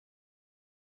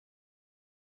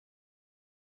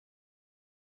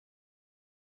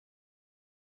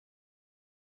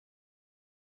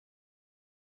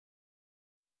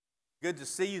Good to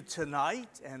see you tonight,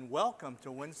 and welcome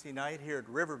to Wednesday night here at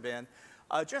Riverbend.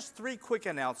 Just three quick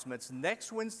announcements.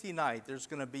 Next Wednesday night, there's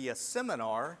going to be a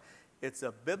seminar. It's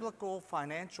a biblical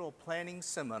financial planning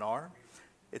seminar.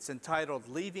 It's entitled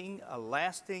Leaving a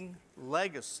Lasting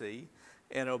Legacy,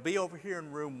 and it'll be over here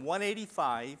in room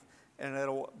 185, and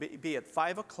it'll be at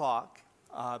 5 o'clock,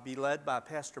 be led by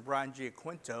Pastor Brian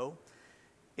Giaquinto.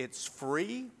 It's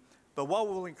free. But what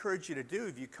we'll encourage you to do,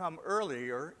 if you come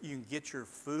earlier, you can get your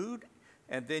food,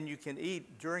 and then you can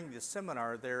eat during the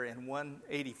seminar there in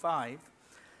 185.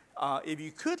 If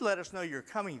you could let us know you're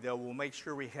coming, though, we'll make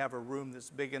sure we have a room that's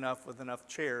big enough with enough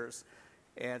chairs.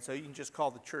 And so you can just call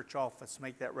the church office,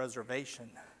 make that reservation.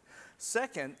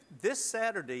 Second, this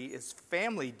Saturday is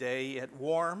Family Day at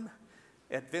Warm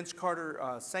at Vince Carter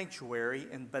Sanctuary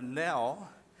in Bunnell.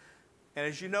 And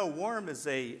as you know, Warm is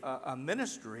a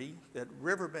ministry that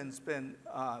Riverbend's been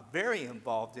very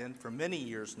involved in for many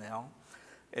years now.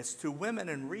 It's to women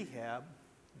in rehab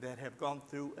that have gone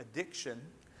through addiction,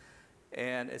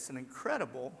 and it's an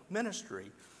incredible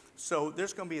ministry. So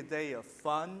there's going to be a day of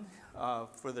fun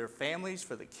for their families,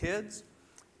 for the kids.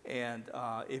 And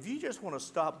if you just want to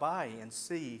stop by and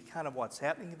see kind of what's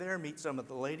happening there, meet some of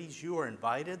the ladies, you are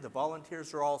invited. The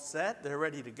volunteers are all set. They're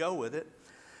ready to go with it.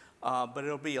 But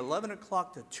it'll be 11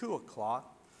 o'clock to 2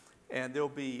 o'clock, and there'll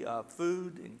be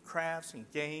food and crafts and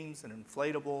games and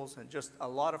inflatables and just a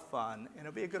lot of fun. And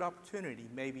it'll be a good opportunity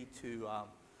maybe to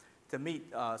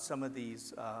meet some of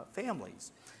these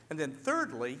families. And then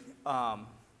thirdly,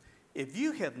 if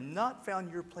you have not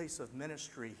found your place of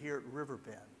ministry here at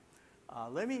Riverbend,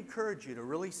 let me encourage you to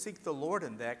really seek the Lord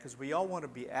in that, because we all want to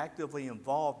be actively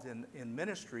involved in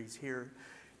ministries here.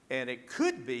 And it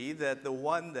could be that the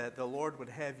one that the Lord would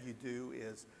have you do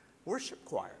is worship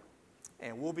choir.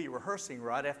 And we'll be rehearsing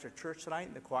right after church tonight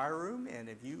in the choir room. And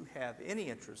if you have any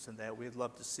interest in that, we'd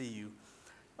love to see you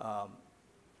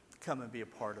come and be a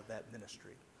part of that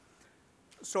ministry.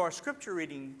 So our scripture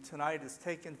reading tonight is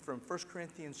taken from 1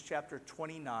 Corinthians chapter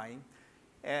 29.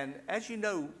 And as you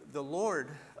know, the Lord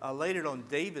laid it on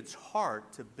David's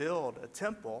heart to build a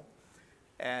temple.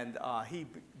 And he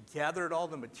gathered all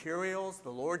the materials. The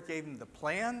Lord gave him the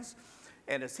plans.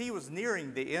 And as he was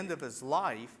nearing the end of his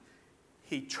life,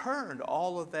 he turned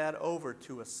all of that over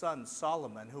to his son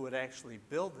Solomon, who would actually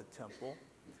build the temple.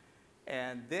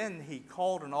 And then he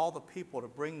called on all the people to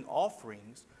bring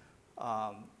offerings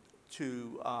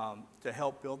to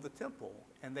help build the temple.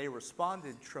 And they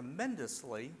responded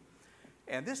tremendously.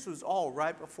 And this was all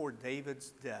right before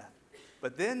David's death.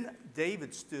 But then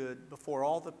David stood before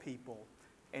all the people,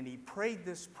 and he prayed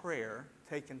this prayer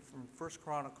taken from 1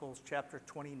 Chronicles chapter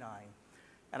 29.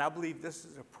 And I believe this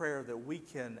is a prayer that we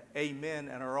can amen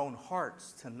in our own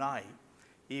hearts tonight,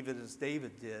 even as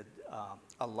David did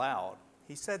aloud.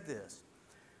 He said this: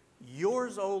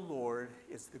 "Yours, O Lord,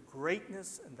 is the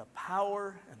greatness and the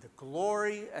power and the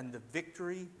glory and the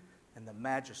victory and the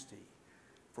majesty.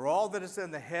 For all that is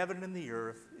in the heaven and the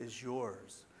earth is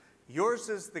yours. Yours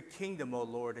is the kingdom, O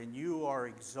Lord, and you are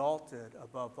exalted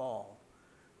above all.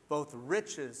 Both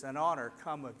riches and honor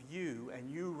come of you, and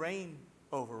you reign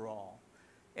over all.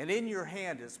 And in your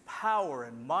hand is power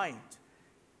and might,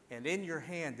 and in your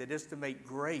hand it is to make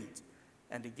great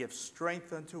and to give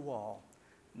strength unto all.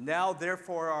 Now,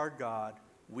 therefore, our God,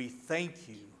 we thank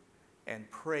you and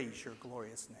praise your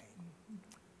glorious name."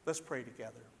 Let's pray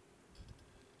together.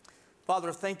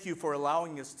 Father, thank you for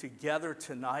allowing us to gather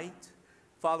tonight.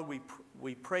 Father,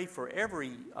 we pray for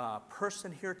every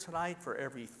person here tonight, for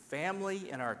every family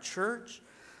in our church.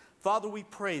 Father, we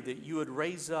pray that you would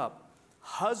raise up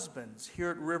husbands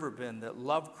here at Riverbend that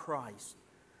love Christ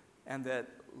and that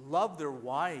love their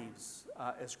wives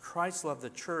as Christ loved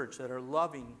the church, that are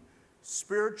loving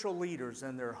spiritual leaders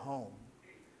in their home.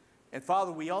 And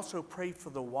Father, we also pray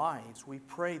for the wives. We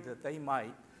pray that they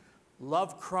might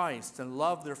love Christ and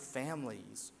love their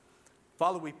families.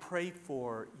 Father, we pray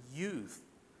for youth,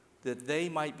 that they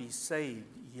might be saved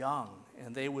young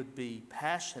and they would be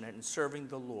passionate in serving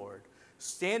the Lord,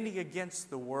 standing against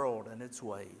the world and its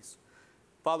ways.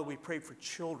 Father, we pray for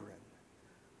children,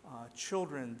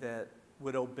 children that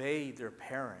would obey their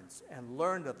parents and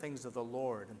learn the things of the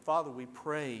Lord. And Father, we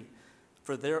pray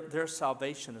for their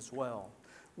salvation as well.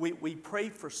 We pray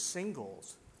for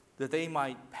singles, that they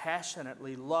might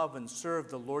passionately love and serve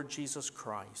the Lord Jesus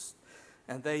Christ,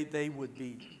 and they would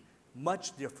be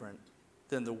much different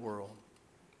than the world.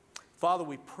 Father,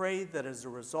 we pray that as a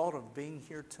result of being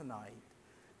here tonight,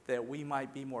 that we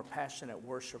might be more passionate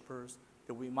worshipers,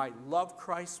 that we might love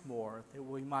Christ more, that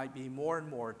we might be more and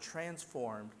more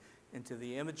transformed into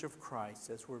the image of Christ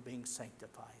as we're being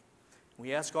sanctified.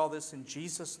 We ask all this in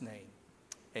Jesus' name.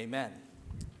 Amen.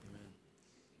 Amen.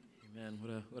 Amen.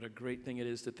 What a great thing it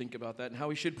is to think about that and how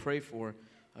we should pray for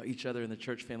each other in the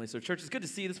church family. So church, it's good to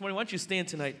see you this morning. Why don't you stand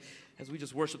tonight as we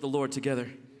just worship the Lord together.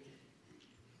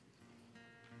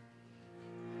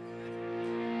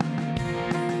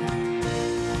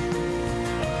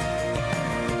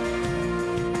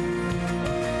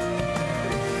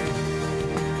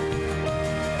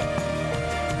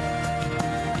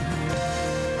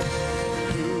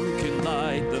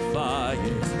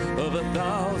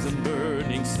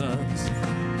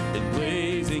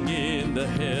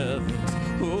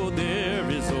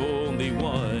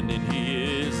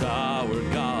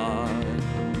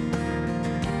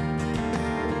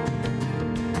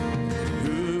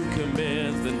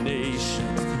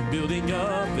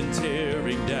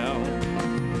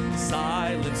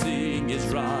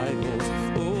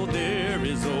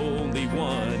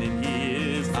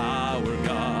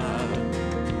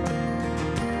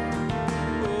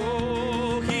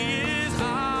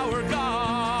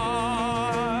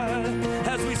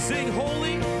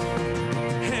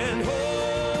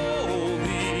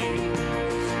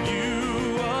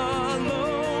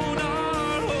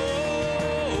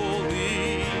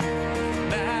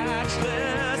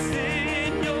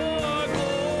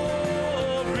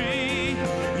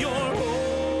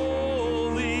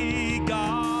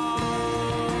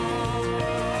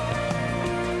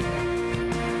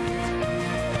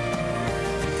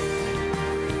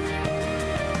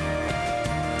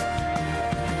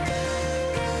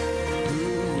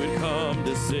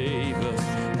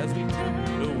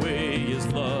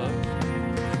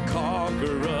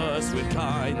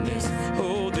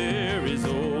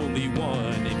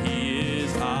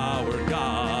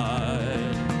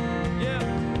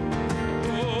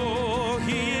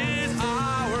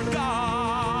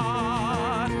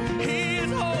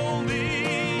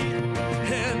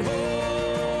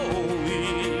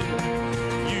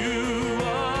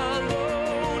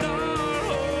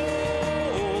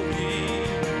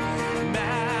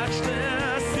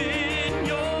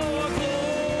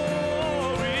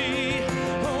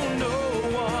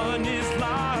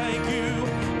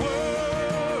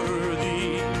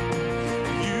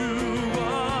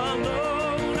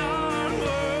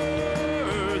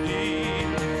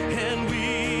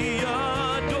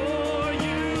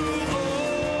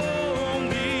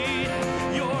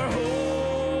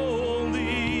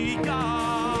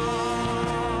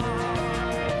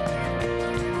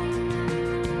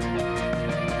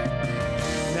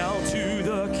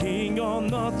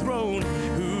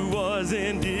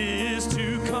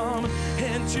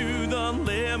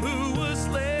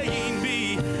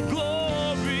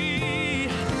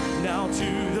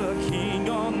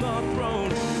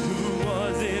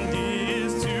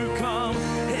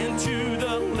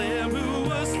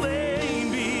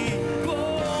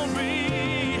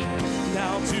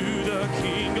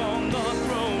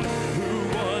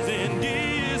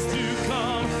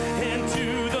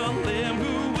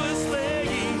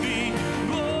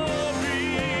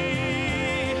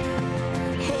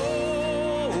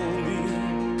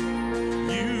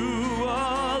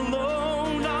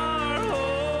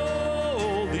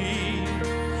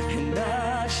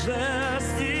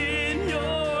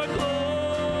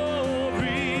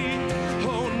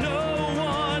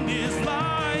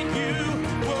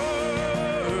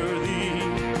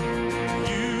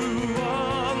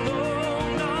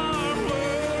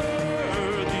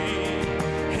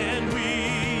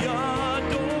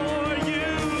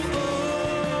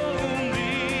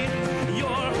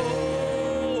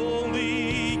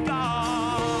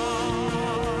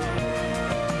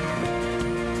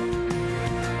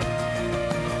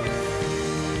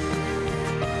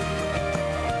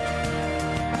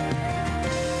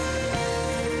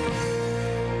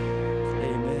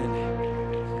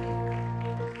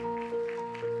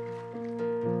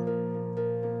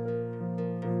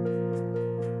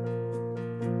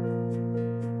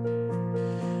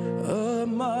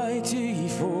 mighty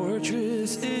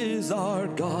fortress is our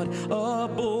God, a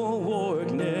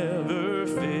bulwark never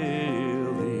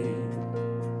failing.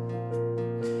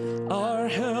 Our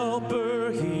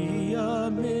helper, he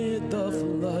amid the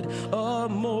flood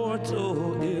of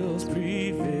mortal ills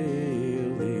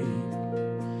prevailing.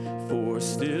 For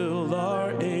still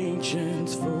our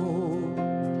ancients foe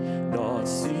not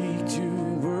seek to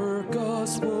work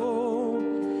us woe.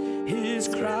 His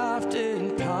craft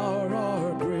and power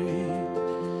are great,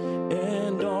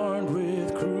 and armed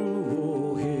with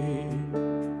cruel hate.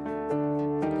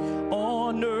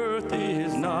 On earth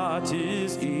is not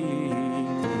his equal.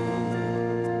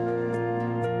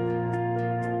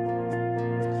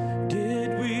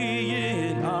 Did we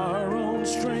in our own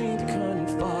strength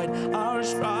confide, our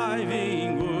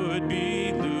striving would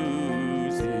be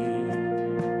losing.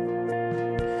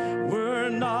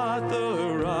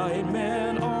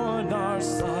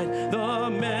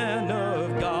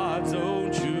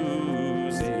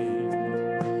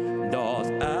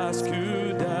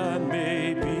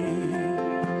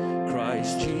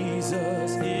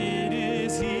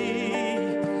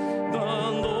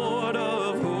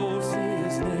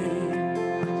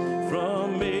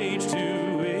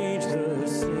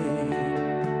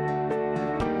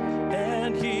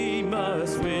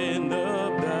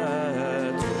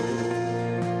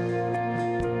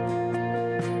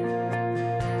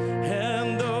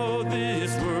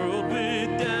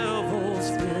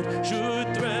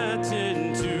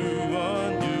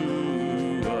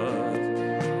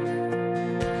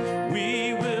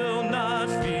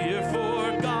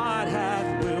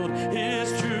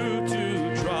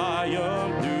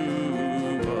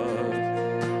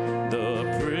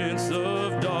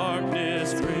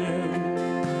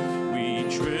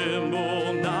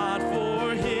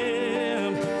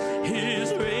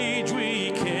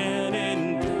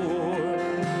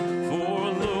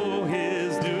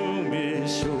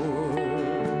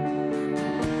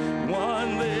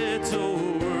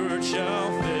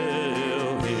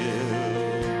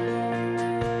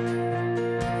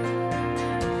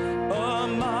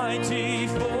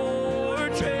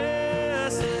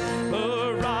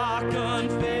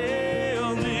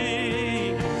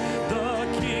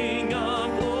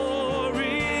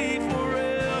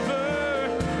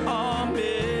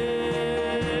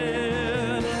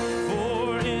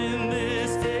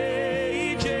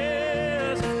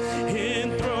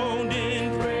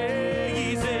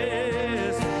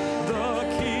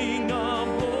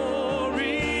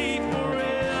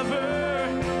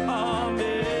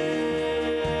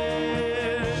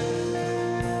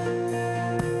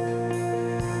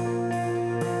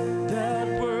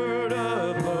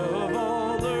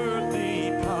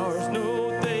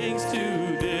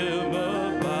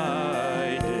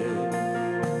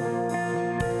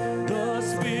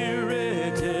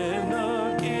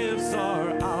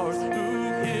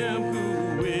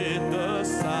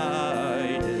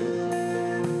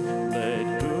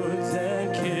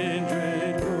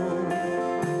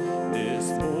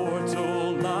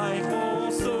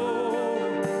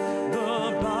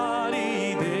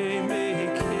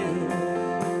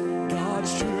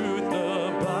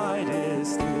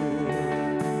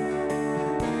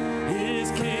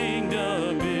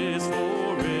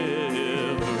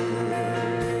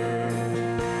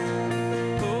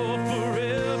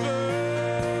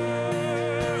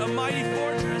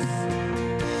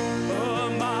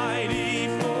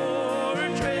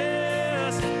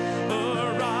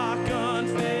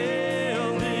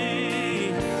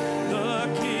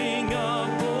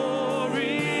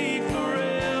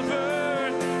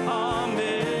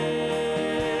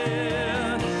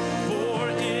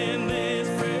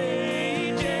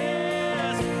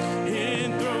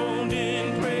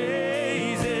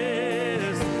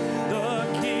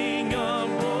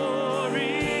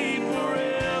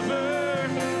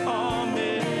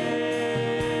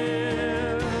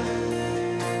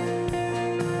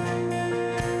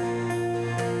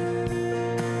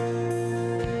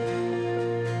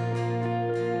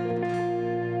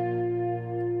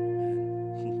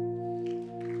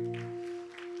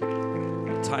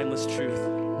 timeless truth.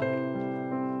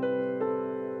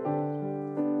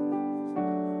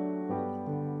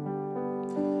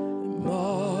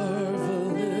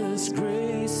 Marvelous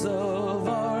grace of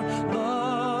our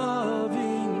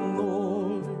loving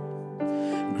Lord,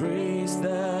 grace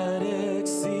that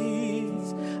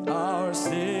exceeds our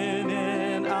sin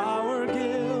and our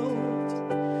guilt.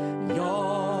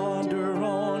 Yonder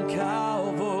on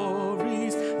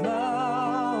Calvary's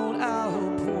Mount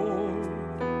outpoured,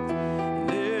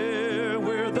 there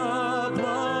where the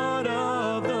blood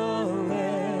of the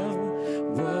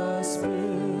Lamb was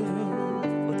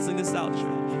spilled. Let's sing this out, church.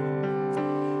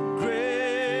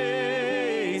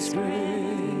 Grace,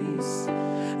 grace,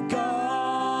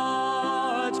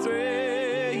 God's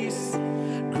grace,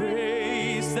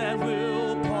 grace that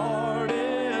will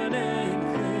pardon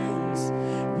and cleanse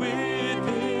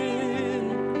within.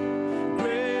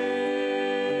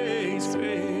 Grace,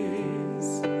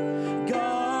 grace,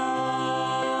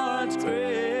 God's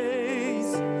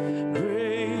grace,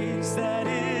 grace that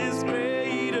is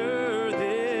greater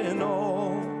than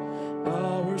all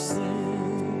our sin.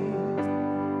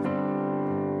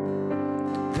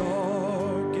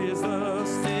 Dark is the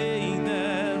stain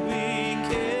that we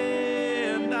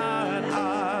cannot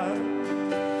hide.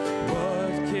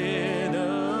 What can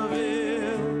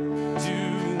avail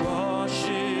to wash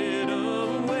it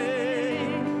away?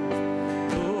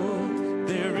 Lord,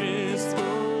 there is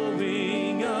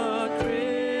flowing a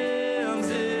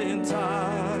crimson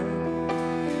tide,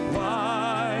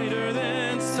 wider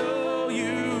than so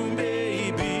you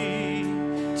may be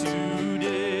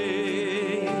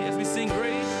today. As we sing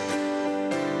grace,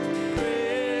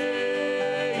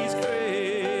 grace,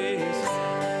 grace,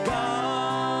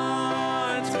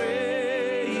 God's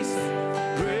grace,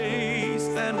 grace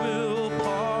that will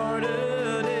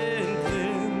pardon and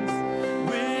cleanse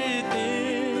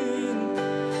within.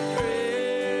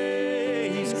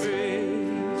 Grace,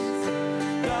 grace,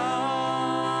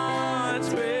 God's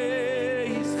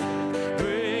grace,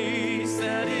 grace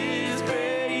that is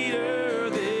greater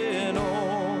than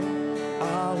all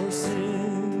our sin.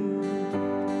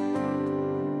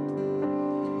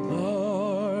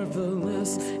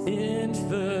 Marvelous,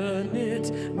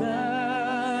 infinite,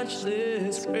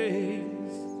 matchless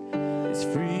grace is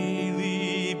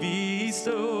freely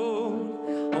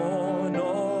bestowed on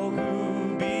all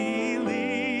who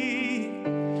believe.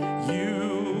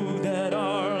 You that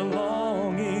are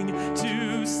longing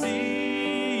to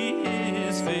see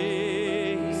His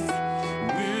face,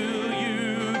 will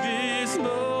you this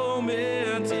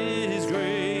moment His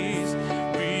grace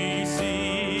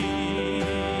receive?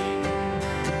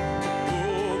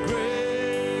 Oh,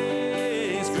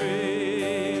 grace,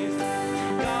 grace,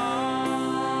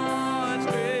 God's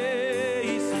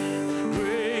grace,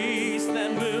 grace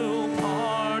that will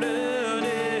pardon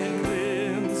and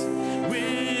cleanse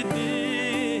within.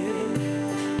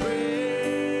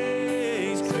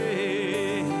 Grace,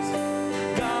 grace,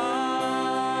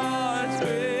 God's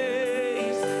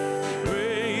grace,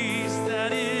 grace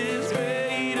that is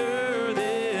greater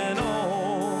than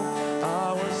all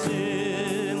our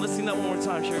sin. Let's sing that one more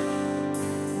time, church.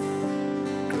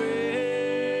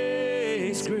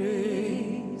 Grace,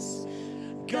 grace,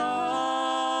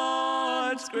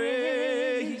 God's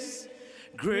grace,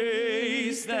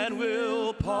 grace that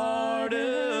will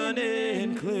pardon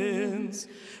and cleanse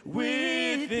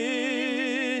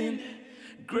within.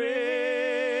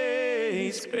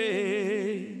 Grace,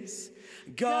 grace,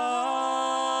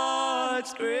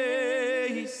 God's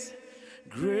grace,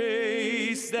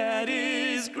 grace that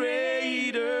is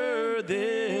greater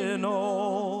than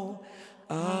all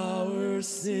our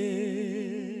sin.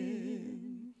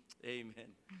 Amen.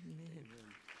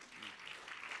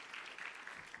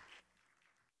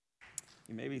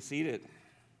 You may be seated.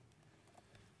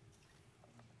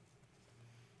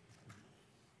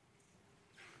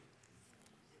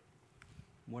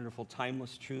 Wonderful,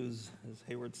 timeless truths, as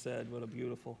Hayward said. What a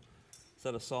beautiful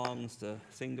set of songs to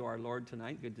sing to our Lord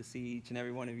tonight. Good to see each and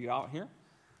every one of you out here.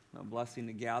 A blessing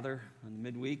to gather on the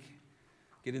midweek,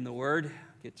 get in the Word,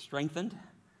 get strengthened,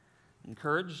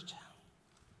 encouraged.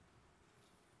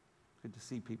 Good to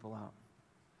see people out.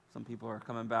 Some people are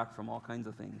coming back from all kinds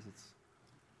of things. It's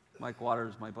Mike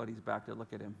Waters, my buddy's back there.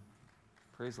 Look at him.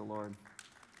 Praise the Lord.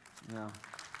 Yeah.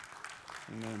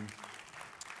 Amen.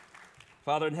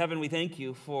 Father in heaven, we thank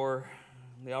you for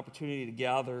the opportunity to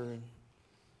gather. And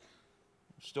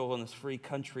we're still in this free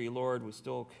country, Lord. We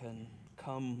still can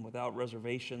come without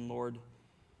reservation, Lord.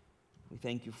 We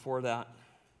thank you for that.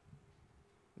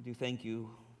 We do thank you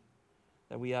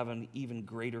that we have an even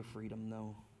greater freedom,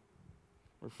 though.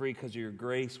 We're free because of your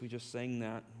grace. We just sang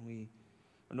that. We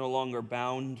are no longer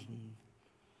bound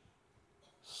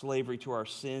slavery to our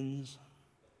sins.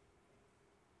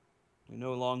 We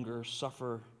no longer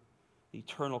suffer the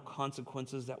eternal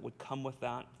consequences that would come with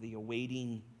that, the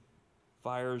awaiting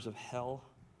fires of hell.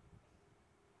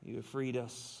 You have freed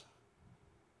us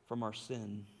from our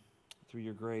sin through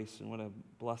your grace, and what a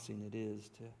blessing it is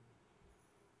to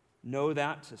know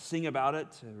that, to sing about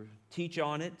it, to teach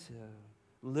on it, to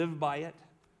live by it,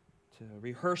 to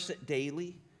rehearse it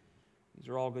daily. These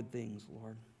are all good things,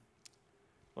 Lord.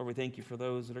 Lord, we thank you for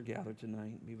those that are gathered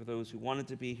tonight. Be with those who wanted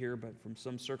to be here, but from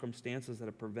some circumstances that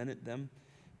have prevented them.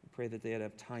 We pray that they'd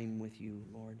have time with you,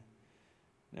 Lord.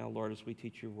 Now, Lord, as we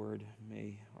teach your word,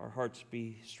 may our hearts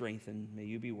be strengthened. May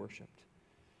you be worshiped.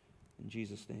 In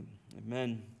Jesus' name,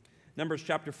 amen. Numbers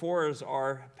chapter 4 is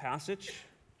our passage.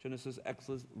 Genesis,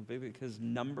 Exodus, Leviticus,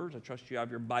 Numbers. I trust you have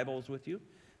your Bibles with you.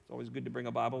 It's always good to bring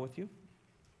a Bible with you.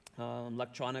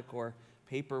 Electronic or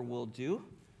paper will do.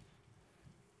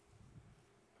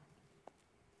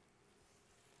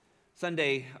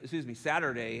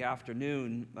 Saturday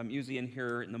afternoon, I'm usually in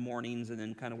here in the mornings and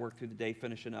then kind of work through the day,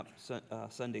 finishing up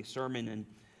Sunday sermon. And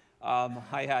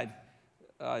I had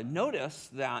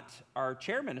noticed that our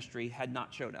chair ministry had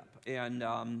not showed up. And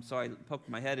so I poked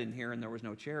my head in here and there was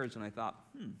no chairs. And I thought,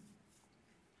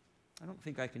 I don't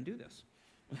think I can do this.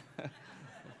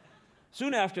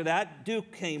 Soon after that,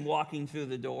 Duke came walking through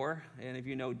the door. And if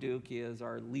you know Duke, he is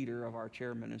our leader of our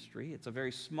chair ministry. It's a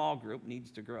very small group,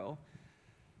 needs to grow.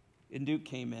 And Duke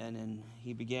came in and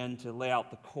he began to lay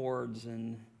out the chords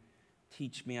and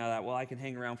teach me how that. Well, I can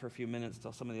hang around for a few minutes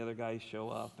till some of the other guys show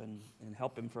up and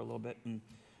help him for a little bit. And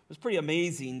it was pretty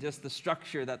amazing, just the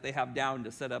structure that they have down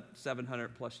to set up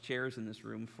 700 plus chairs in this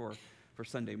room for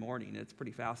Sunday morning. It's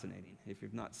pretty fascinating if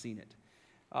you've not seen it.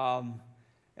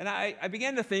 And I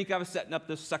began to think, I was setting up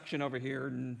this section over here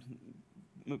and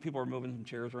people were moving some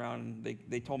chairs around and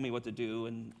they told me what to do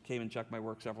and came and checked my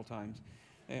work several times.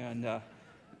 And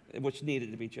which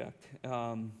needed to be checked.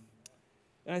 And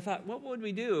I thought, what would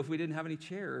we do if we didn't have any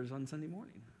chairs on Sunday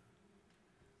morning?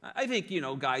 I think,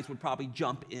 guys would probably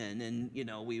jump in and,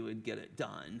 we would get it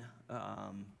done.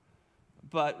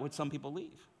 But would some people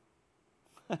leave?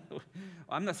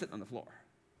 I'm not sitting on the floor.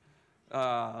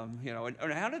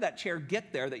 And how did that chair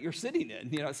get there that you're sitting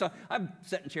in? So I'm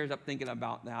setting chairs up thinking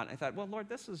about that. And I thought, well, Lord,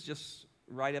 this is just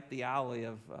right up the alley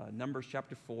of Numbers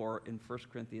chapter 4 and 1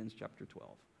 Corinthians chapter 12.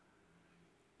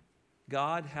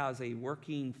 God has a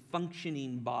working,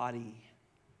 functioning body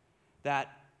that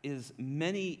is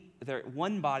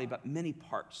one body, but many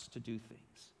parts to do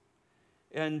things.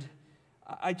 And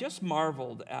I just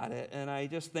marveled at it, and I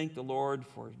just thanked the Lord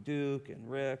for Duke and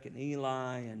Rick and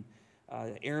Eli, and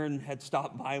Aaron had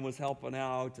stopped by and was helping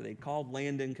out. They called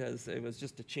Landon because it was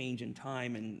just a change in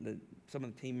time, and some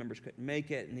of the team members couldn't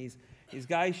make it, and these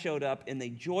guys showed up, and they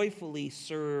joyfully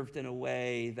served in a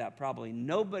way that probably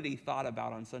nobody thought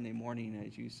about on Sunday morning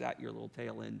as you sat your little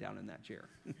tail end down in that chair.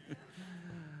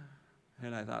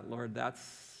 And I thought, Lord,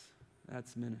 that's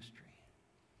ministry.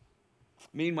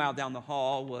 Meanwhile, down the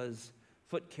hall was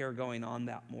foot care going on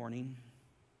that morning,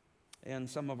 and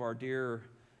some of our dear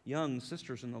young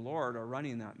sisters in the Lord are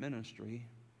running that ministry,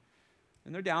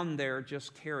 and they're down there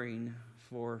just caring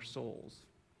for souls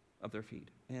of their feet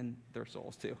and their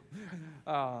souls too.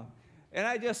 And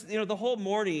I just, the whole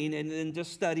morning and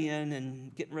just studying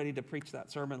and getting ready to preach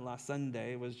that sermon last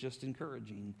Sunday was just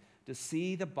encouraging to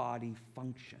see the body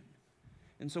function.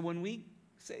 And so when we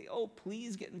say, oh,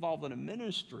 please get involved in a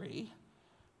ministry,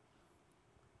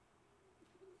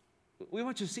 we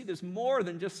want you to see there's more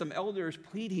than just some elders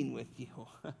pleading with you.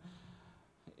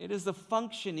 It is the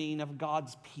functioning of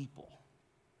God's people,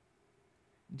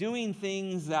 doing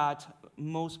things that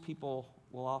most people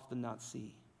will often not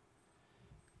see.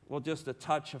 Well, just a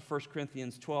touch of 1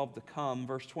 Corinthians 12 to come.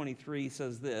 Verse 23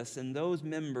 says this, and those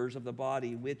members of the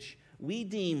body which we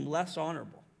deem less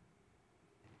honorable.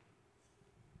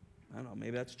 I don't know,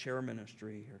 maybe that's chair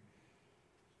ministry or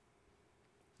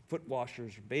foot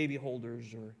washers or baby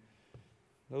holders or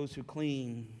those who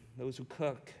clean, those who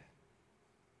cook.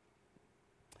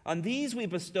 On these we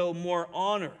bestow more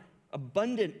honor,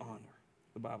 abundant honor,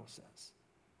 the Bible says.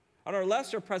 On our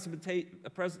lesser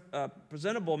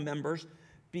presentable members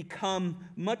become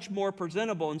much more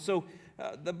presentable. And so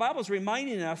the Bible's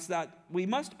reminding us that we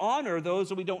must honor those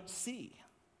that we don't see.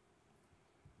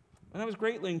 And I was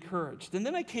greatly encouraged. And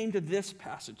then I came to this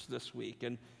passage this week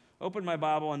and opened my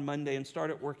Bible on Monday and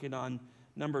started working on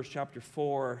Numbers chapter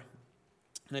 4.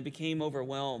 And I became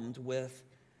overwhelmed with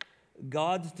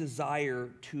God's desire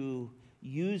to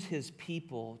use his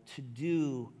people to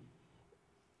do,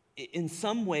 in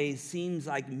some ways, seems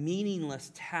like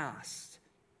meaningless tasks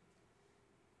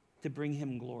to bring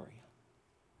him glory.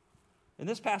 And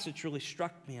this passage really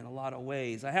struck me in a lot of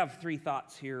ways. I have three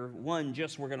thoughts here. One,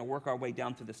 just we're going to work our way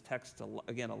down through this text.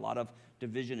 Again, a lot of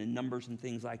division in numbers and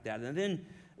things like that. And then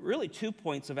really 2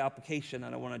 points of application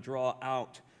that I want to draw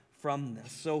out from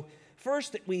this. So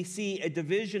first, we see a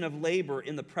division of labor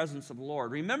in the presence of the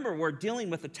Lord. Remember, we're dealing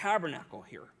with the tabernacle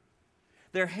here.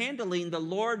 They're handling the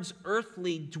Lord's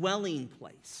earthly dwelling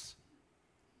place.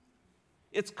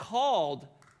 It's called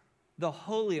the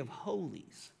Holy of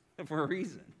Holies for a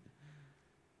reason.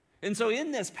 And so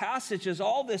in this passage is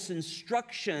all this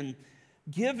instruction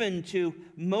given to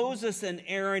Moses and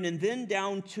Aaron and then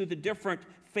down to the different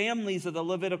families of the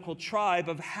Levitical tribe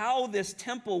of how this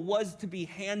temple was to be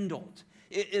handled.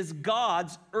 It is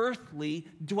God's earthly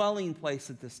dwelling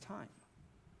place at this time.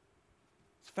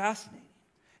 It's fascinating.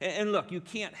 And look, you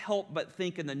can't help but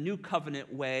think in the New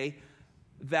Covenant way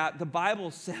that the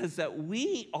Bible says that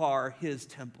we are his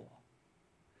temple.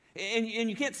 And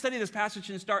you can't study this passage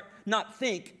and not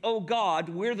think, oh God,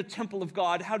 we're the temple of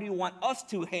God. How do you want us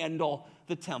to handle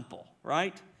the temple,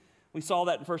 right? We saw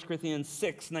that in 1 Corinthians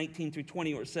 6, 19 through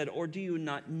 20, where it said, or do you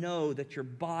not know that your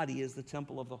body is the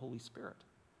temple of the Holy Spirit?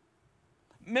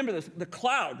 Remember this, the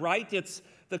cloud, right? It's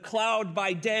the cloud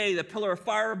by day, the pillar of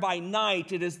fire by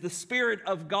night. It is the Spirit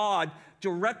of God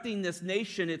directing this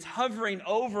nation. It's hovering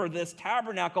over this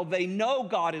tabernacle. They know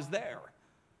God is there.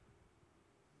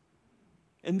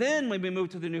 And then when we move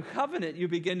to the New Covenant, you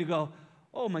begin to go,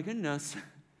 oh my goodness,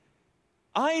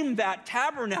 I'm that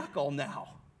tabernacle now.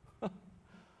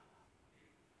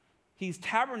 He's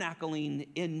tabernacling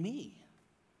in me.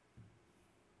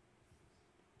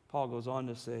 Paul goes on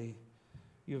to say,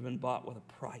 you have been bought with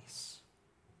a price.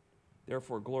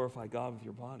 Therefore, glorify God with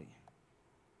your body.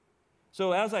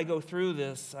 So as I go through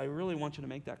this, I really want you to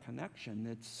make that connection.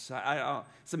 It's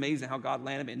amazing how God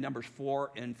landed me in Numbers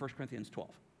 4 and 1 Corinthians 12.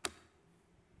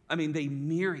 I mean, they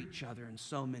mirror each other in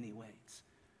so many ways.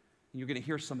 And you're going to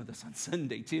hear some of this on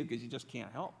Sunday, too, because you just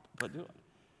can't help but do it.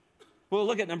 Well,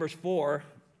 look at Numbers 4.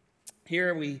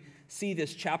 Here we see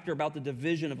this chapter about the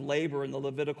division of labor in the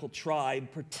Levitical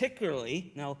tribe,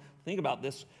 particularly, now think about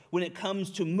this, when it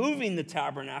comes to moving the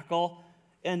tabernacle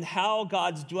and how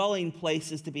God's dwelling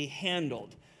place is to be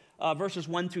handled. Verses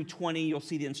 1 through 20, you'll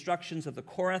see the instructions of the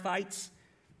Korathites,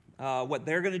 what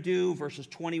they're going to do. Verses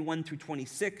 21 through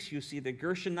 26, you see the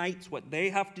Gershonites, what they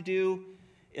have to do.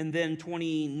 And then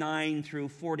 29 through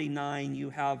 49, you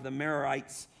have the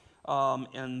Merarites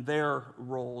and their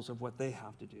roles of what they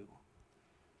have to do.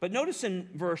 But notice in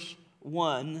verse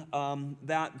 1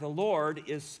 that the Lord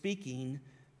is speaking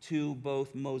to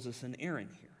both Moses and Aaron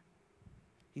here.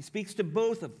 He speaks to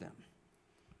both of them.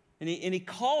 And he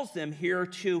calls them here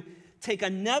to take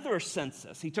another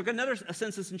census. He took a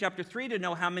census in chapter 3 to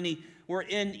know how many were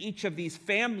in each of these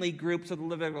family groups of the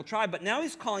Levitical tribe. But now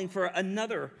he's calling for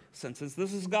another census.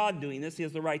 This is God doing this. He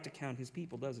has the right to count his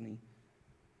people, doesn't he?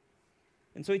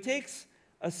 And so he takes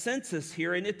a census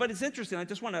here, but it's interesting. I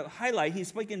just want to highlight, he's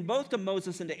speaking both to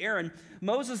Moses and to Aaron.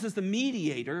 Moses is the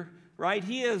mediator, right?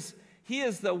 He is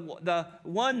the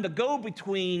one, the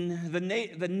go-between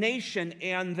the nation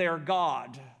and their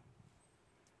God.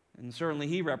 And certainly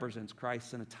he represents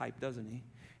Christ in a type, doesn't he?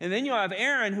 And then you have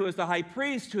Aaron, who is the high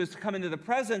priest, who is to come into the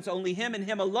presence. Only him and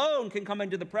him alone can come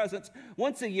into the presence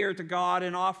once a year to God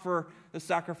and offer the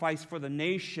sacrifice for the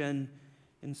nation.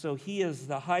 And so he is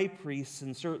the high priest,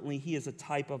 and certainly he is a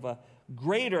type of a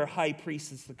greater high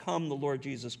priest that's to come, the Lord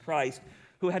Jesus Christ,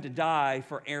 who had to die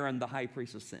for Aaron, the high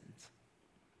priest's sins.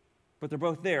 But they're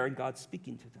both there, and God's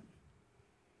speaking to them.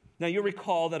 Now, you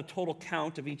recall that a total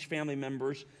count of each family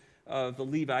members of the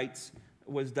Levites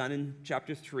was done in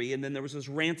chapter 3, and then there was this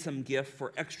ransom gift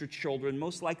for extra children,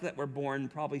 most likely that were born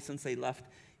probably since they left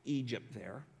Egypt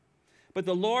there. But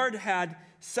the Lord had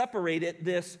separated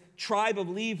this tribe of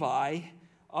Levi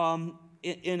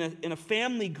in a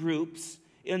family groups,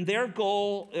 and their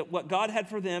goal, what God had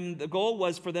for them, the goal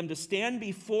was for them to stand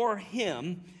before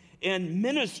him and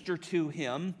minister to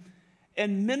him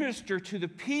and minister to the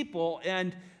people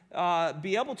and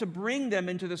be able to bring them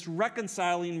into this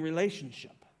reconciling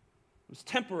relationship. It was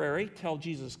temporary till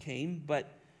Jesus came,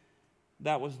 but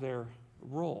that was their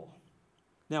role.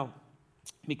 Now,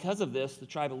 because of this, the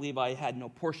tribe of Levi had no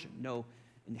portion, no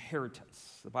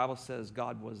inheritance. The Bible says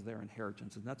God was their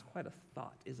inheritance, and that's quite a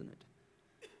thought, isn't it?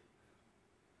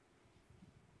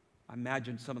 I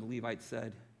imagine some of the Levites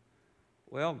said,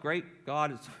 well, great,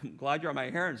 God, I'm glad you're my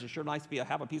inheritance. It's sure nice to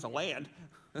have a piece of land.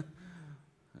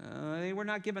 They were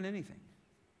not given anything.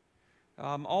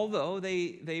 Although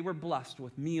they were blessed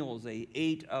with meals. They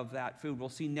ate of that food. We'll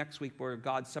see next week where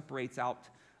God separates out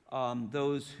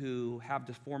those who have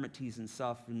deformities and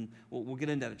stuff, and we'll get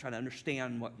into that, try to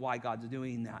understand why God's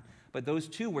doing that. But those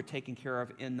two were taken care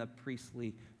of in the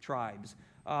priestly tribes.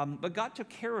 But God took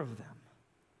care of them.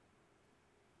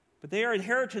 But their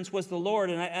inheritance was the Lord,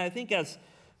 and I think as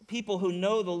people who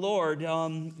know the Lord,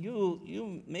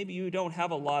 maybe you don't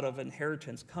have a lot of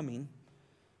inheritance coming.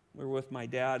 We were with my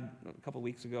dad a couple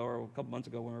weeks ago, or a couple months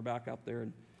ago when we were back up there,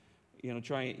 and he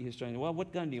was trying to, well,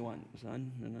 what gun do you want,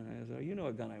 son? And I said, you know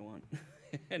what gun I want.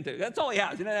 And that's all he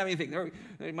has. He doesn't have anything.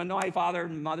 My father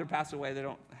and mother passed away. They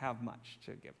don't have much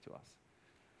to give to us.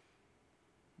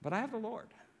 But I have the Lord,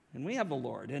 and we have the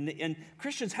Lord, and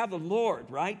Christians have the Lord,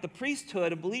 right? The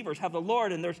priesthood of believers have the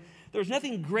Lord, and there's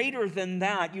nothing greater than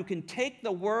that. You can take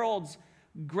the world's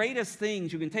greatest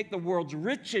things, you can take the world's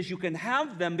riches, you can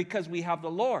have them because we have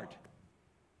the Lord.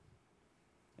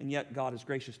 And yet God is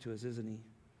gracious to us, isn't he?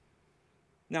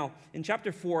 Now, in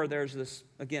chapter 4, there's this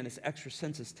extra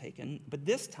census taken, but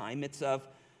this time it's to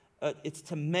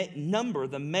number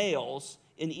the males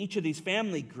in each of these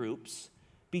family groups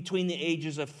between the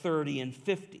ages of 30 and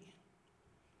 50.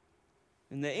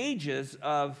 And the ages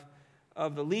of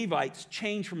the Levites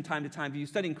change from time to time. If you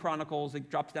study in Chronicles, it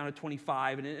drops down to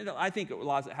 25, and I think it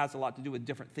has a lot to do with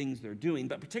different things they're doing,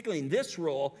 but particularly in this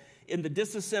role, in the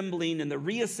disassembling and the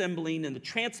reassembling and the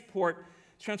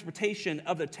transportation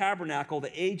of the tabernacle,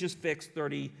 the age is fixed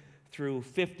 30 through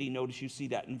 50. Notice you see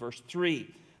that in verse 3.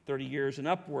 30 years and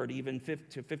upward, even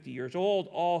to 50 years old,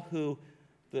 all who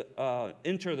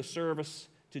enter the service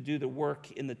to do the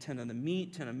work in the tent of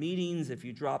meetings. If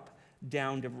you drop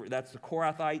down to, that's the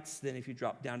Korathites, then if you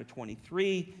drop down to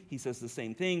 23, he says the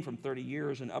same thing, from 30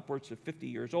 years and upwards to 50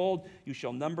 years old, you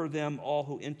shall number them, all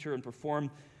who enter and perform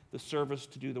the service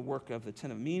to do the work of the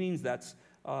tent of meetings. That's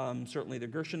certainly the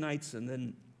Gershonites, and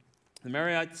then the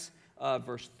Merarites,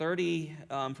 verse 30,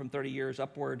 from 30 years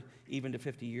upward, even to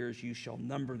 50 years, you shall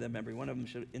number them. Every one of them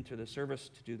should enter the service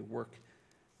to do the work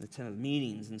in the tent of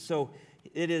meetings. And so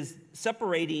it is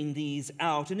separating these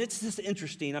out, and it's just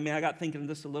interesting. I mean, I got thinking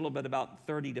just a little bit about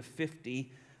 30 to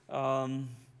 50.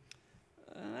 That's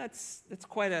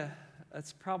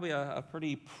probably a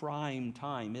pretty prime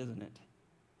time, isn't it?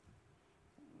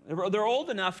 They're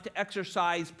old enough to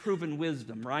exercise proven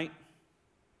wisdom, right?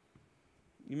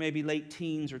 You may be late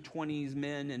teens or 20s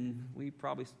men, and we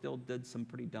probably still did some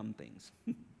pretty dumb things.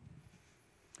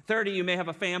 30, you may have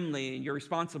a family, and you're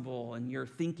responsible, and you're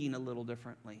thinking a little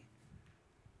differently.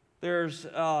 There's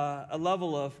a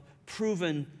level of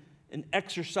proven and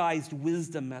exercised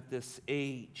wisdom at this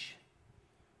age.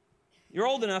 You're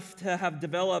old enough to have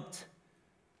developed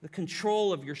the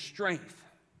control of your strength.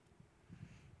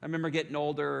 I remember getting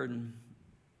older and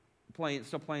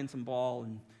still playing some ball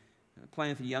and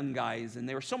playing with the young guys, and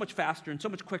they were so much faster and so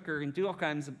much quicker and do all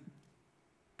kinds of,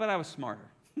 but I was smarter.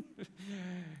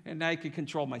 And I could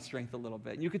control my strength a little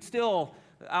bit. And you could still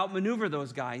outmaneuver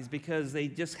those guys because they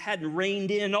just hadn't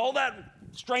reined in all that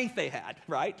strength they had,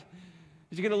 right?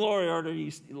 As you get a little older,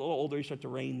 you start to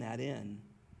rein that in.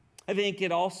 I think they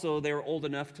were old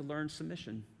enough to learn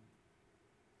submission.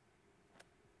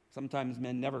 Sometimes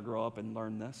men never grow up and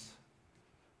learn this,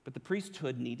 but the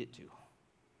priesthood needed to.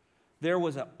 There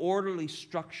was an orderly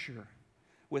structure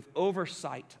with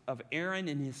oversight of Aaron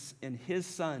and his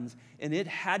sons, and it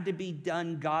had to be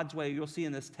done God's way. You'll see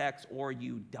in this text, or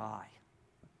you die.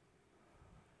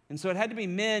 And so it had to be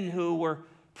men who were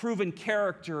proven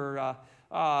character,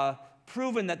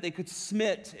 proven that they could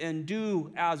submit and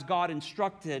do as God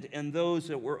instructed, and those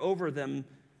that were over them,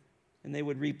 and they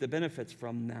would reap the benefits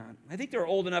from that. I think they're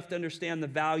old enough to understand the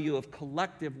value of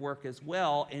collective work as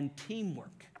well, and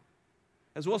teamwork.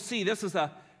 As we'll see, this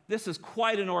is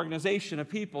quite an organization of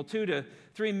people, 2 to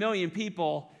 3 million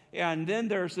people, and then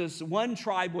there's this one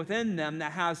tribe within them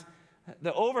that has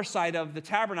the oversight of the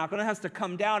tabernacle, and it has to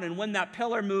come down, and when that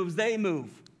pillar moves, they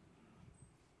move.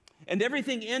 And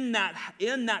everything in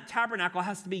that tabernacle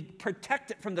has to be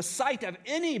protected from the sight of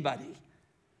anybody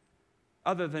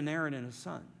other than Aaron and his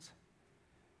sons.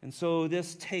 And so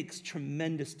this takes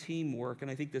tremendous teamwork,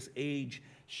 and I think this age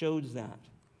shows that.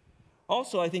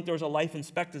 Also, I think there was a life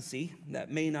expectancy that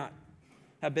may not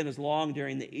have been as long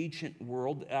during the ancient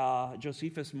world.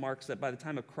 Josephus marks that by the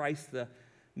time of Christ, the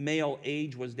male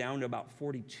age was down to about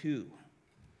 42.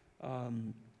 I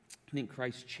think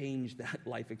Christ changed that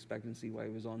life expectancy while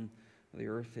he was on the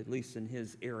earth, at least in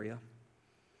his area.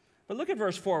 But look at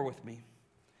verse 4 with me.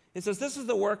 It says, "This is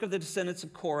the work of the descendants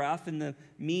of Korath in the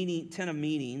tent of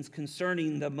meetings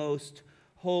concerning the most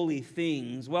holy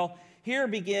things." Well, here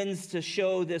begins to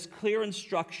show this clear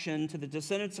instruction to the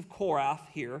descendants of Korath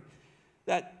here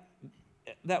that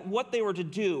what they were to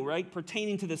do, right,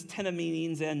 pertaining to this tent of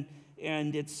meetings and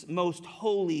and its most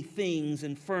holy things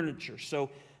and furniture. So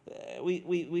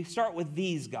we start with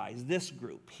these guys, this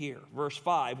group here. Verse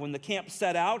 5, when the camp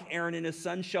set out, Aaron and his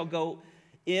sons shall go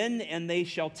in, and they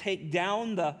shall take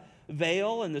down the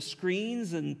veil and the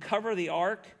screens and cover the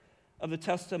ark of the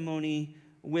testimony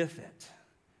with it.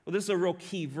 Well, this is a real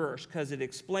key verse because it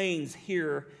explains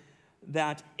here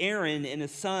that Aaron and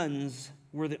his sons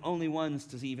were the only ones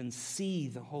to even see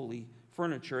the holy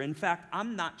furniture. In fact,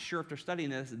 I'm not sure if they're studying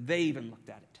this, they even looked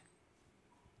at it.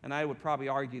 And I would probably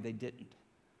argue they didn't.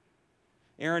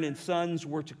 Aaron and sons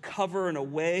were to cover in a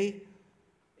way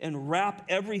and wrap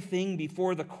everything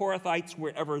before the Korathites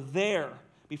were ever there.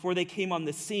 Before they came on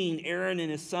the scene, Aaron and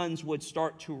his sons would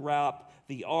start to wrap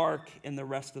the ark and the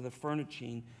rest of the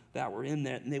furnishing that were in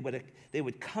there. And they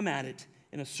would come at it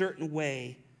in a certain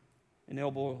way and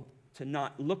able to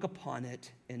not look upon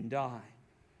it and die.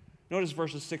 Notice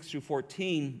verses 6 through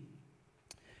 14.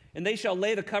 And they shall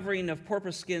lay the covering of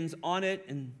porpoise skins on it,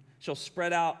 and shall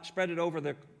spread it over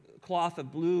the cloth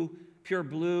of blue, pure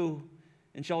blue,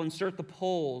 and shall insert the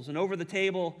poles. And over the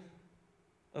table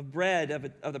of bread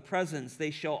of the presence,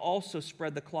 they shall also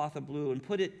spread the cloth of blue, and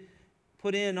put on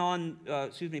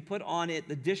it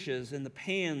the dishes and the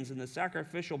pans and the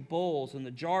sacrificial bowls and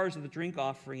the jars of the drink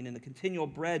offering, and the continual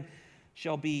bread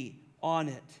shall be on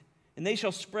it. And they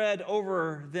shall spread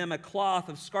over them a cloth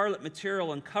of scarlet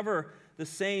material, and cover the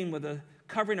same with a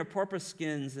covering of porpoise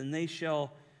skins, and they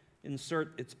shall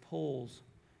insert its poles.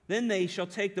 Then they shall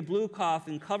take the blue cloth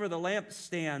and cover the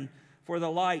lampstand for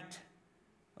the light,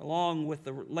 along with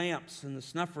the lamps and the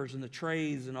snuffers and the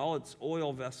trays and all its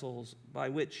oil vessels by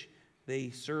which they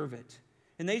serve it.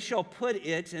 And they shall put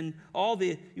it and all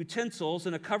the utensils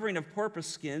in a covering of porpoise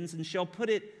skins, and shall put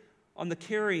it on the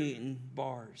carrying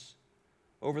bars.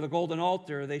 Over the golden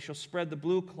altar they shall spread the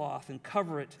blue cloth and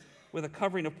cover it with a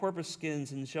covering of porpoise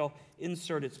skins, and shall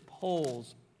insert its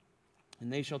poles.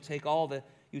 And they shall take all the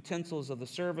utensils of the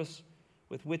service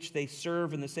with which they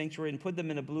serve in the sanctuary, and put them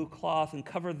in a blue cloth, and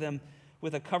cover them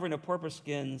with a covering of porpoise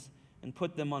skins, and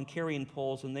put them on carrying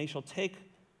poles. And they shall take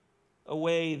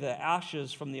away the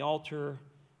ashes from the altar,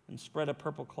 and spread a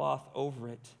purple cloth over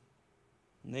it.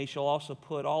 And they shall also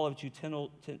put all of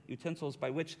utensils by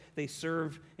which they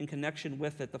serve in connection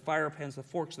with it, the fire pans, the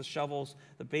forks, the shovels,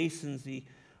 the basins,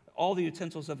 all the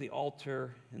utensils of the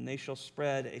altar, and they shall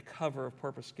spread a cover of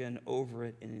porpoise skin over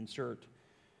it and insert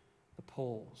the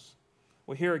poles.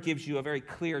 Well, here it gives you a very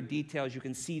clear detail as you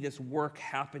can see this work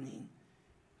happening.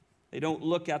 They don't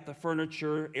look at the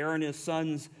furniture. Aaron and his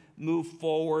sons move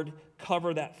forward,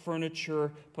 cover that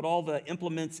furniture, put all the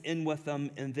implements in with them,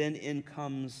 and then in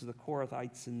comes the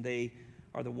Korathites, and they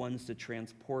are the ones to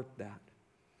transport that.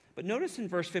 But notice in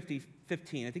verse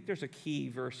 15, I think there's a key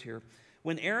verse here.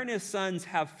 When Aaron and his sons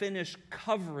have finished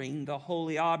covering the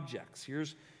holy objects,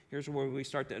 here's where we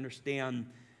start to understand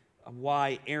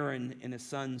why Aaron and his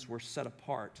sons were set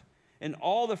apart. And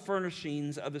all the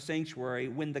furnishings of the sanctuary,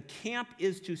 when the camp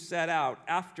is to set out,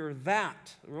 after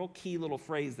that, a real key little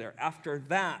phrase there, after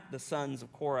that the sons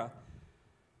of Korah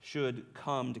should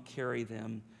come to carry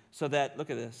them, so that,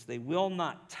 look at this, they will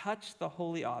not touch the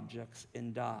holy objects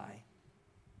and die.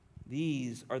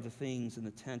 These are the things in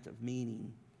the tent of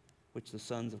meeting which the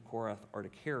sons of Korah are to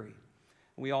carry.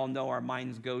 We all know, our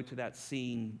minds go to that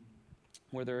scene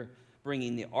where they're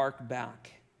bringing the ark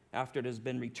back after it has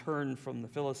been returned from the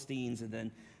Philistines and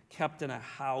then kept in a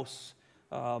house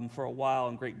for a while,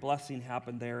 and great blessing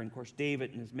happened there. And of course,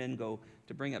 David and his men go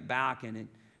to bring it back, and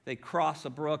they cross a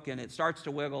brook, and it starts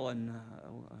to wiggle, and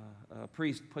a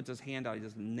priest puts his hand out,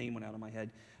 his name went out of my head,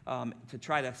 to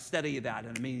try to steady that,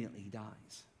 and immediately he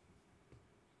dies.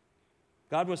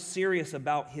 God was serious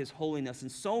about his holiness,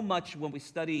 and so much when we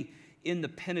study in the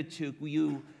Pentateuch,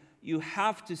 you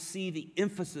have to see the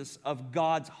emphasis of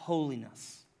God's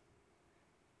holiness.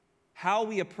 How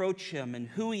we approach him and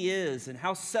who he is and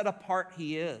how set apart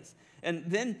he is. And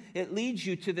then it leads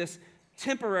you to this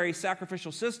temporary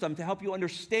sacrificial system to help you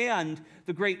understand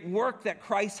the great work that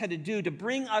Christ had to do to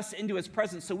bring us into his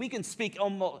presence so we can speak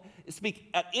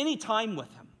at any time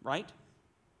with him, right?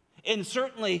 And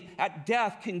certainly at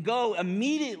death can go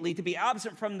immediately. To be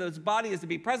absent from this body is to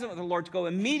be present with the Lord, to go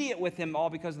immediate with him, all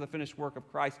because of the finished work of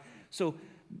Christ. So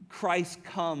Christ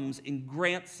comes and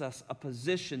grants us a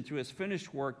position through his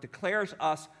finished work, declares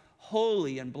us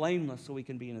holy and blameless so we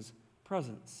can be in his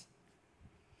presence.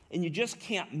 And you just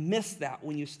can't miss that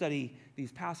when you study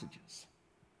these passages.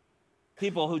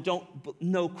 People who don't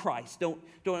know Christ, don't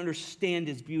understand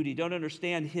his beauty, don't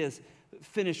understand his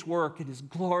finished work and his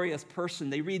glorious person.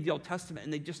 They read the Old Testament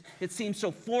and it seems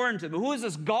so foreign to them. Who is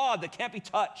this God that can't be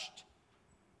touched?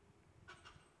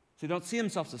 So they don't see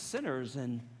themselves as sinners,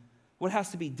 and what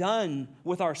has to be done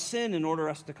with our sin in order for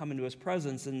us to come into his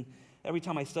presence. And every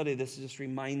time I study this, it just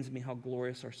reminds me how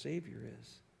glorious our Savior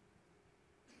is.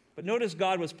 But notice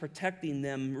God was protecting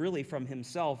them really from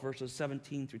himself, verses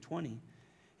 17 through 20.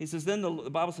 He says, the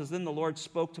Bible says, then the Lord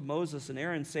spoke to Moses and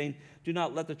Aaron, saying, do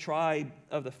not let the tribe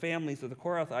of the families of the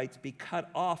Korathites be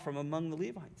cut off from among the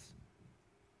Levites.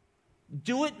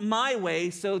 Do it my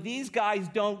way so these guys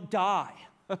don't die.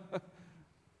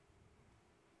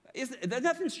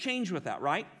 Nothing's changed with that,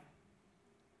 right?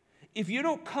 If you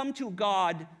don't come to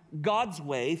God God's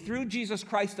way, through Jesus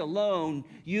Christ alone,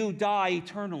 you die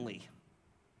eternally.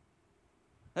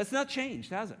 That's not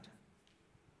changed, has it?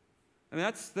 I mean,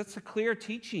 that's a clear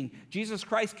teaching. Jesus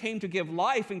Christ came to give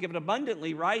life and give it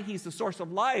abundantly, right? He's the source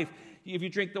of life. If you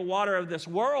drink the water of this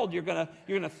world, you're gonna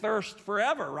thirst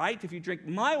forever, right? If you drink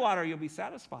my water, you'll be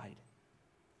satisfied.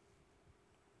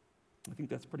 I think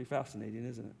that's pretty fascinating,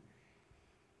 isn't it?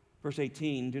 Verse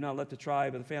 18, do not let the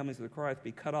tribe of the families of the Korath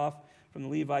be cut off from the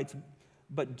Levites,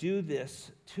 but do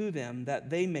this to them that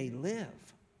they may live.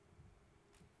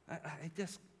 I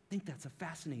just think that's a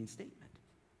fascinating statement.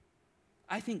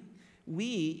 I think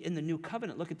we in the New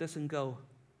Covenant look at this and go,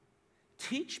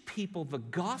 teach people the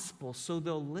gospel so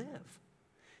they'll live.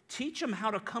 Teach them how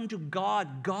to come to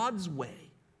God God's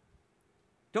way.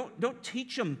 Don't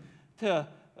teach them to,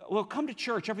 well, come to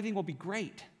church, everything will be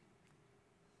great.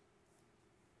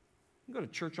 You can go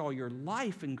to church all your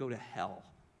life and go to hell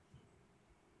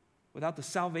without the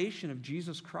salvation of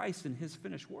Jesus Christ and his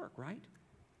finished work, right?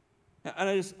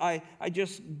 And I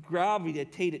just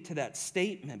gravitate it to that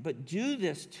statement. But do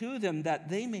this to them that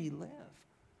they may live.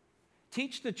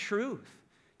 Teach the truth.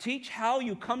 Teach how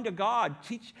you come to God.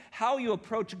 Teach how you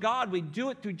approach God. We do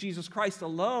it through Jesus Christ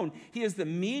alone. He is the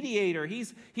mediator.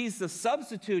 He's the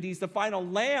substitute. He's the final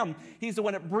lamb. He's the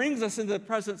one that brings us into the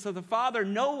presence of the Father.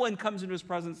 No one comes into his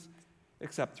presence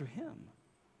except through him.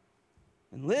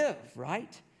 And live,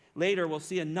 right? Later, we'll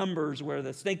see in Numbers where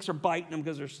the snakes are biting them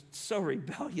because they're so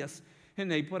rebellious. And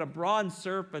they put a bronze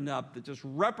serpent up that just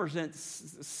represents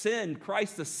sin.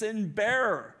 Christ, the sin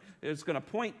bearer, is going to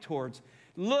point towards.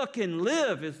 Look and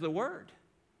live is the word,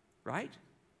 right?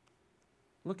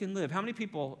 Look and live. How many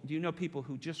people, do you know people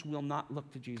who just will not look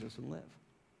to Jesus and live?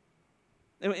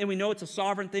 And we know it's a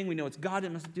sovereign thing. We know it's God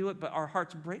that must do it, but our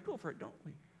hearts break over it, don't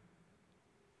we?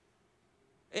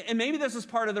 And maybe this is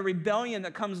part of the rebellion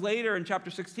that comes later in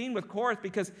chapter 16 with Korath,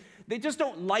 because they just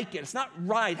don't like it. It's not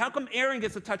right. How come Aaron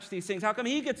gets to touch these things? How come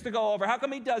he gets to go over? How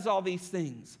come he does all these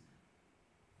things?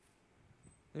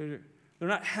 They're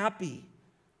not happy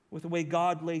with the way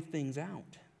God laid things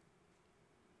out.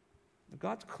 But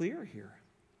God's clear here.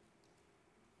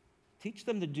 Teach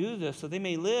them to do this so they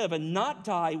may live and not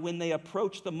die when they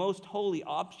approach the most holy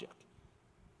object.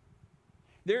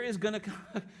 There is going to,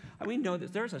 we know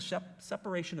that there's a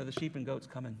separation of the sheep and goats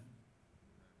coming.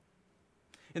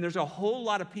 And there's a whole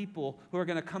lot of people who are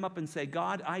going to come up and say,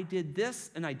 God, I did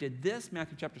this and I did this.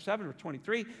 Matthew chapter 7, verse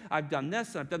 23. I've done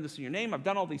this and I've done this in your name. I've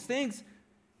done all these things.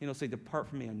 And he'll say, depart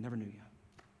from me, I never knew you.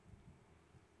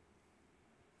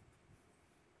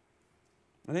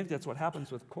 I think that's what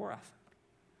happens with Korah.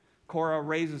 Korah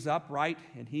raises up, right?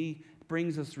 And he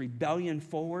brings this rebellion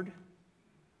forward.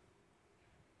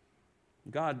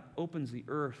 God opens the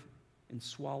earth and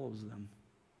swallows them.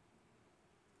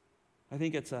 I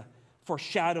think it's a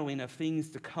foreshadowing of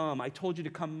things to come. I told you to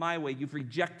come my way. You've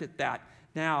rejected that.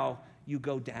 Now you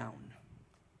go down.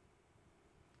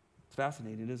 It's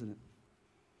fascinating, isn't it?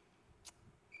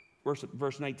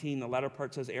 Verse 19, the latter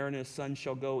part says, Aaron and his sons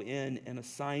shall go in and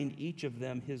assign each of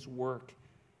them his work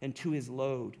and to his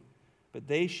load. But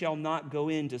they shall not go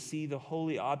in to see the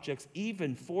holy objects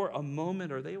even for a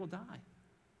moment, or they will die.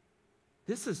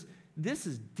 This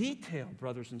is detailed,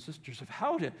 brothers and sisters, of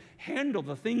how to handle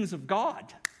the things of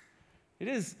God. It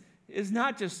is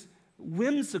not just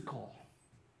whimsical.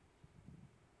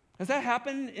 Has that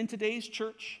happened in today's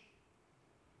church?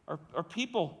 Are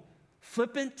people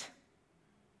flippant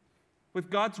with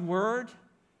God's word,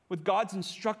 with God's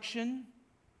instruction,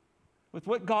 with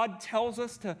what God tells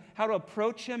us to how to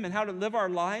approach him and how to live our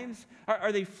lives?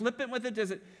 Are they flippant with it?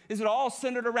 Is it all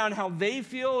centered around how they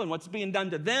feel and what's being done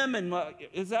to them? And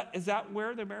is that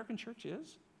where the American church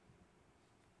is?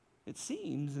 It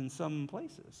seems in some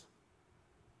places.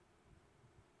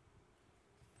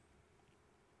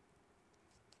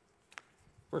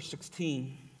 Verse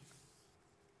 16.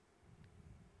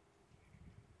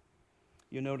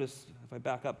 You notice, if I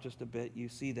back up just a bit, you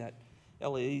see that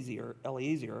Eleazar,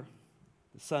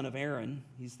 the son of Aaron,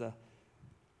 he's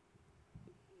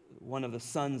one of the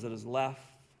sons that is left.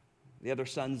 The other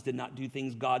sons did not do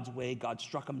things God's way. God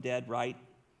struck them dead, right?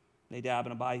 Nadab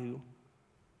and Abihu.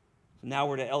 So now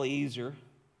we're to Eliezer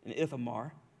and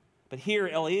Ithamar. But here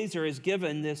Eliezer is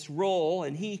given this role,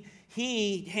 and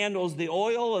he handles the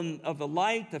oil and of the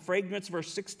light, the fragrance,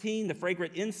 verse 16, the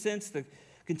fragrant incense, the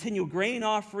continual grain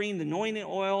offering, the anointing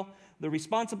oil, the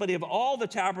responsibility of all the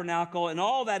tabernacle and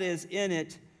all that is in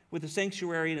it with the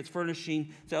sanctuary and its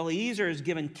furnishing. So Eliezer is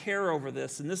given care over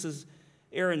this, and this is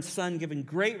Aaron's son given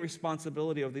great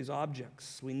responsibility over these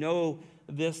objects. We know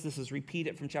this is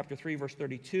repeated from chapter 3, verse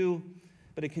 32,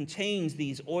 but it contains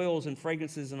these oils and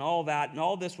fragrances and all that, and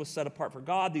all this was set apart for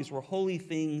God. These were holy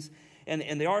things, and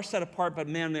they are set apart, but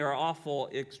man, they are awful,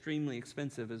 extremely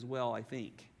expensive as well, I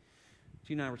think.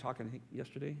 Gina and I were talking, I think,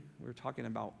 yesterday. We were talking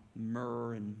about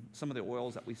myrrh and some of the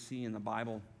oils that we see in the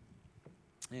Bible.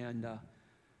 And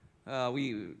I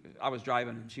was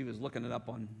driving, and she was looking it up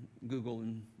on Google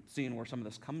and seeing where some of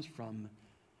this comes from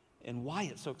and why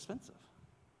it's so expensive.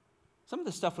 Some of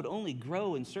this stuff would only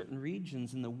grow in certain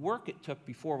regions, and the work it took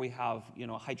before we have,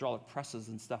 hydraulic presses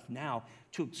and stuff now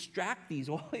to extract these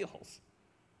oils.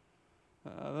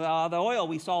 The oil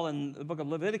we saw in the book of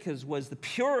Leviticus was the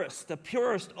purest. The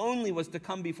purest only was to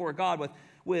come before God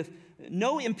with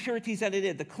no impurities that it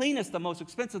did. The cleanest, the most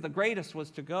expensive, the greatest was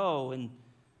to go. And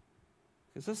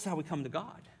because this is how we come to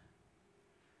God.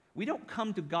 We don't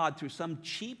come to God through some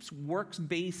cheap,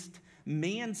 works-based,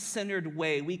 man-centered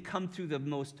way. We come through the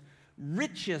most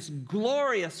richest,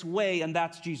 glorious way, and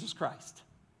that's Jesus Christ.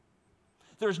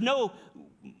 There's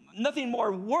nothing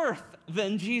more worth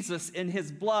than Jesus and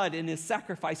his blood and his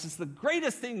sacrifice. It's the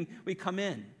greatest thing we come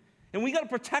in. And we got to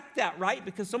protect that, right?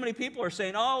 Because so many people are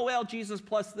saying, oh, well, Jesus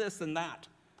plus this and that.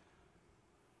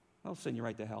 That'll send you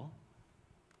right to hell.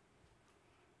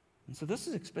 And so this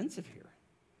is expensive here.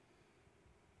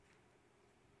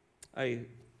 I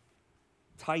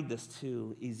tied this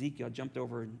to Ezekiel. I jumped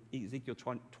over Ezekiel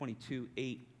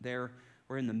 22:8 there.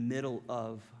 We're in the middle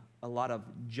of a lot of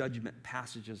judgment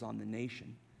passages on the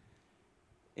nation.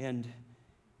 And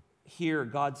here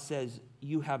God says,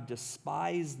 you have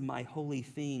despised my holy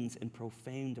things and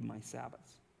profaned my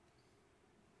Sabbaths.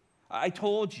 I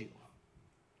told you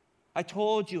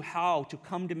how to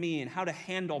come to me and how to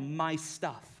handle my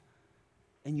stuff,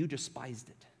 and you despised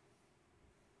it.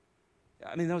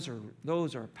 I mean,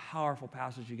 those are powerful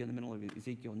passages you get in the middle of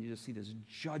Ezekiel, and you just see this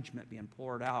judgment being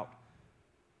poured out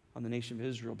on the nation of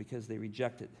Israel because they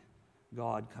rejected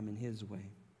God coming his way.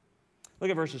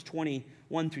 Look at verses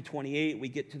 21 through 28. We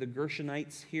get to the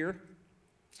Gershonites here.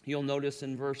 You'll notice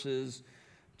in verses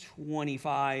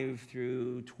 25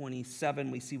 through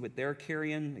 27, we see what they're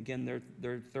carrying. Again,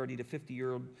 they're 30 to 50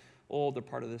 year old. They're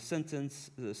part of the census.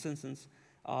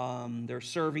 They're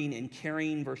serving and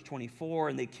carrying, verse 24,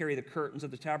 and they carry the curtains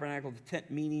of the tabernacle, the tent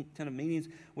of meetings,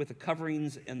 with the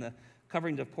coverings and the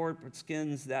coverings of porport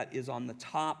skins that is on the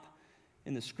top,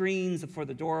 and the screens for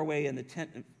the doorway and the tent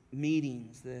of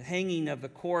meetings, the hanging of the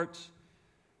court,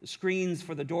 the screens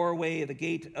for the doorway, the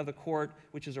gate of the court,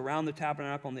 which is around the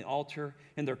tabernacle and the altar,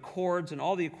 and their cords and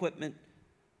all the equipment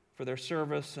for their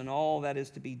service and all that is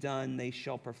to be done, they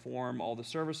shall perform. All the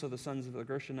service of the sons of the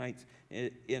Gershonites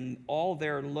in all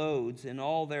their loads and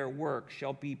all their work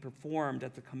shall be performed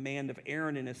at the command of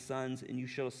Aaron and his sons, and you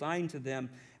shall assign to them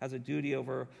as a duty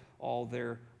over all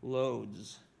their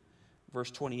loads. Verse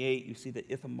 28, you see that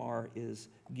Ithamar is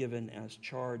given as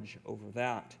charge over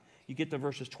that. You get to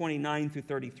verses 29 through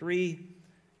 33.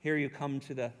 Here you come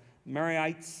to the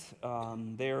Merarites.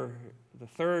 They're the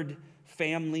third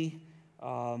family.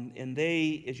 And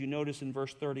they, as you notice in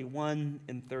verse 31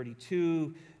 and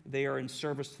 32, they are in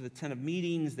service to the tent of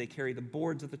meetings. They carry the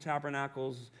boards of the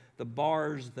tabernacles, the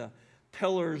bars, the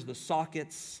pillars, the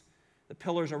sockets, the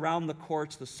pillars around the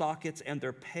courts, the sockets, and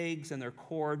their pegs and their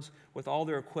cords with all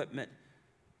their equipment,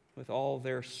 with all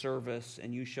their service.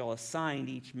 And you shall assign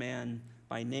each man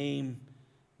by name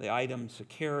the items to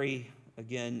carry.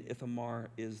 Again, Ithamar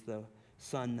is the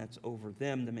son that's over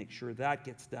them to make sure that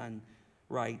gets done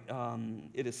right.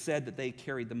 It is said that they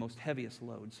carried the most heaviest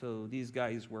load. So these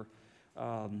guys were,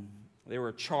 they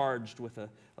were charged with a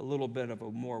little bit of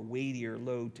a more weightier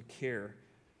load to carry.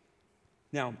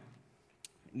 Now,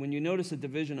 when you notice a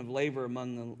division of labor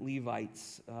among the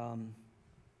Levites,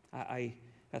 I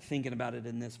got thinking about it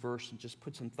in this verse and just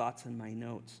put some thoughts in my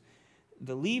notes.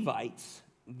 The Levites,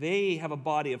 they have a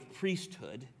body of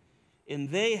priesthood, and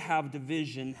they have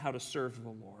division how to serve the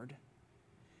Lord.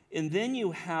 And then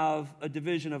you have a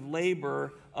division of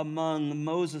labor among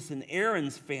Moses and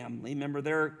Aaron's family. Remember,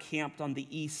 they're camped on the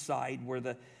east side where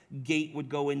the gate would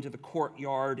go into the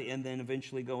courtyard and then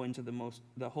eventually go into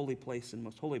the holy place and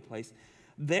most holy place.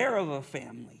 They're of a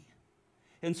family.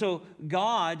 And so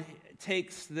God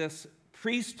takes this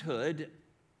priesthood,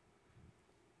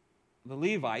 the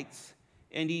Levites,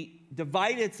 And he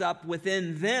divided up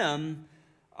within them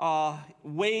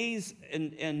ways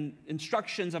and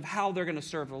instructions of how they're going to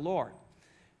serve the Lord.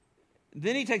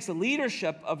 Then he takes the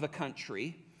leadership of the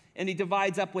country and he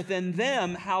divides up within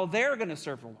them how they're going to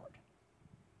serve the Lord.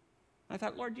 I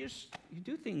thought, Lord, you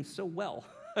do things so well.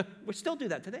 We still do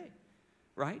that today,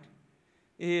 right?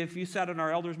 If you sat in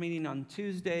our elders meeting on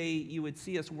Tuesday, you would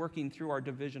see us working through our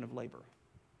division of labor.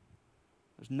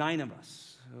 There's 9 of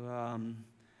us.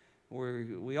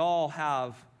 We all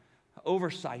have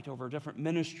oversight over different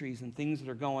ministries and things that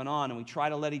are going on, and we try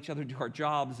to let each other do our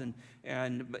jobs, and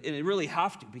it really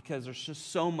have to, because there's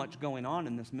just so much going on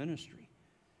in this ministry.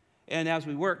 And as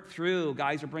we work through,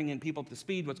 guys are bringing people up to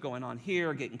speed, what's going on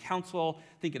here, getting counsel,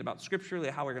 thinking about scripturally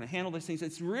how we're going to handle these things.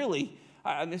 It's really,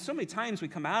 there's so many times we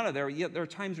come out of there, yet there are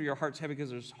times where your heart's heavy because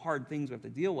there's hard things we have to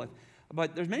deal with.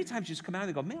 But there's many times you just come out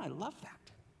and go, man, I love that.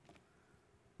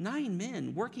 9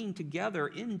 men working together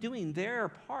in doing their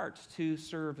parts to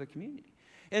serve the community.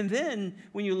 And then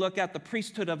when you look at the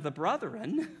priesthood of the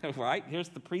brethren, right? Here's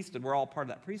the priesthood. We're all part of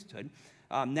that priesthood.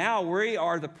 Now we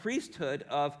are the priesthood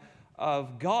of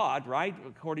God, right?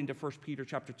 According to 1 Peter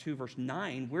chapter 2, verse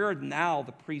 9, we're now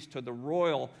the priesthood, the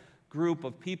royal group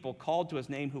of people called to his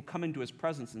name who come into his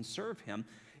presence and serve him.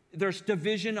 There's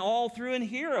division all through in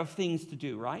here of things to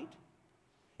do, right?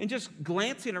 And just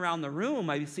glancing around the room,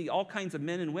 I see all kinds of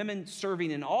men and women serving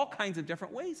in all kinds of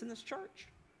different ways in this church.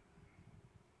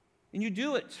 And you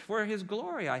do it for his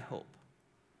glory, I hope.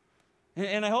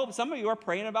 And I hope some of you are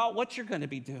praying about what you're going to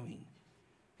be doing.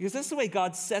 Because this is the way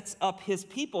God sets up his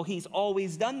people. He's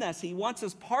always done this. He wants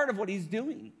us part of what he's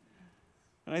doing.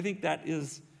 And I think that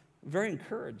is very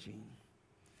encouraging.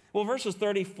 Well, verses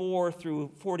 34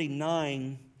 through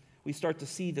 49, we start to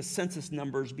see the census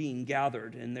numbers being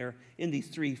gathered, and they're in these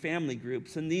 3 family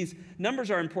groups. And these numbers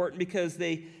are important because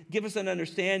they give us an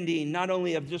understanding not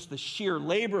only of just the sheer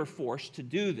labor force to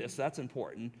do this, that's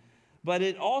important, but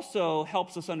it also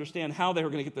helps us understand how they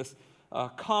were going to get this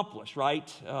accomplished,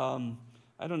 right?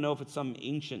 I don't know if it's some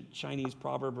ancient Chinese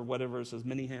proverb or whatever. It says,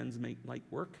 many hands make light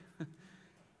work.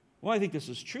 Well, I think this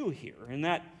is true here. And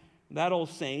that old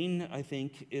saying, I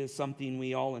think, is something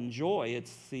we all enjoy.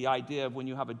 It's the idea of when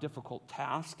you have a difficult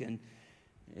task, and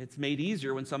it's made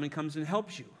easier when somebody comes and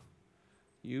helps you.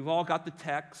 You've all got the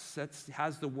text that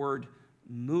has the word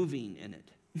moving in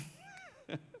it.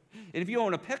 And if you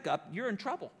own a pickup, you're in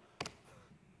trouble.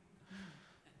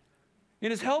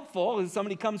 And it's helpful as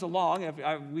somebody comes along.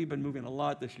 We've been moving a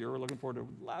lot this year. We're looking forward to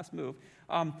the last move.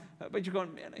 But you're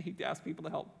going, man, I hate to ask people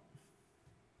to help.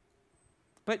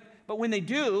 But when they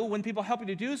do, when people help you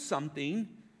to do something,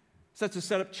 such as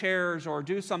set up chairs or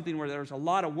do something where there's a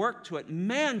lot of work to it,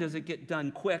 man, does it get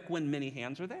done quick when many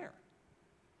hands are there.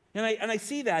 And I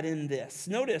see that in this.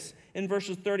 Notice in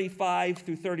verses 35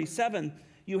 through 37,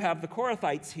 you have the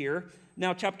Korathites here.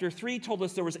 Now, chapter 3 told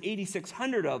us there was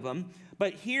 8,600 of them,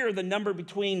 but here the number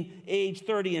between age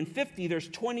 30 and 50, there's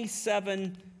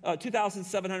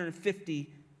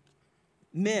 2,750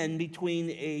 men between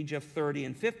the age of 30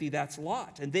 and 50. That's a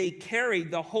lot. And they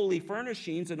carried the holy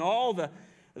furnishings and all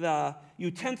the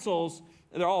utensils.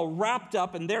 They're all wrapped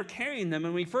up, and they're carrying them.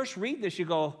 And when we first read this, you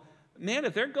go, man,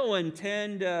 if they're going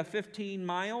 10 to 15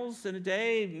 miles in a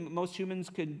day, most humans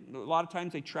could, a lot of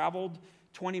times they traveled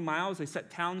 20 miles. They set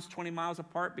towns 20 miles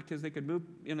apart because they could move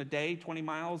in a day 20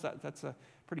 miles. That's a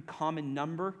pretty common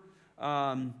number.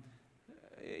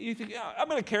 You think, I'm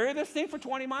going to carry this thing for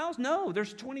 20 miles? No,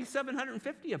 there's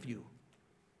 2,750 of you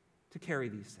to carry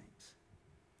these things.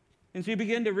 And so you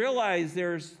begin to realize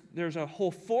there's a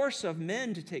whole force of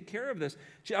men to take care of this.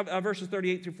 Verses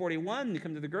 38 through 41, you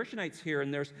come to the Gershonites here,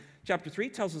 and there's chapter 3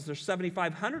 tells us there's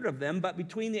 7,500 of them, but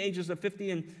between the ages of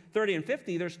 30 and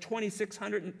 50, there's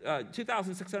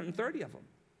 2,630 of them.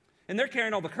 And they're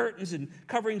carrying all the curtains and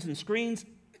coverings and screens.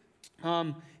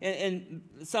 And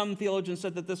some theologians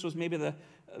said that this was maybe the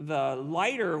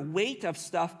lighter weight of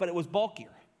stuff, but it was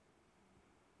bulkier.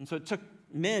 And so it took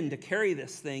men to carry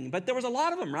this thing. But there was a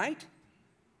lot of them, right?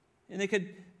 And they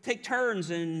could take turns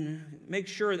and make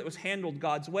sure that it was handled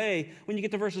God's way. When you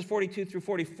get to verses 42 through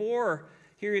 44,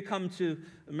 here you come to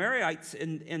the Maraites,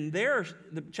 and there,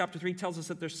 chapter 3 tells us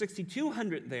that there's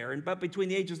 6,200 there. But between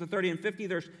the ages of 30 and 50,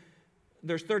 there's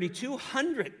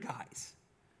 3,200 guys.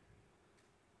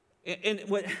 And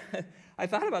what I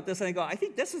thought about this, and I go, I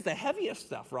think this is the heaviest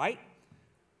stuff, right?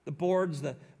 The boards,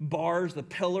 the bars, the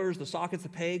pillars, the sockets, the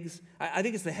pegs. I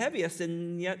think it's the heaviest,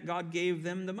 and yet God gave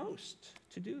them the most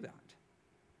to do that.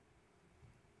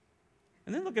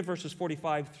 And then look at verses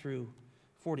 45 through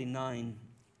 49.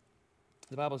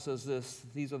 The Bible says this: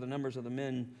 these are the numbers of the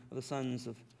men of the sons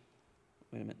of,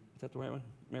 wait a minute, is that the right one?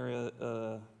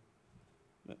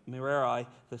 Merari,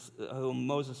 whom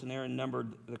Moses and Aaron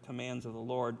numbered the commands of the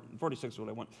Lord. 46 is what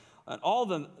I want. And all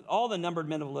the numbered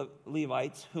men of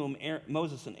Levites, whom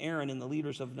Moses and Aaron and the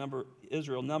leaders of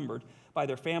Israel numbered by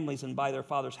their families and by their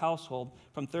father's household,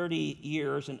 from 30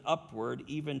 years and upward,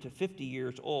 even to 50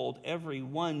 years old, every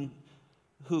one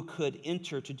who could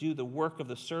enter to do the work of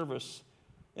the service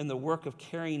and the work of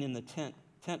carrying in the tent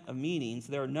of meetings,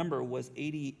 their number was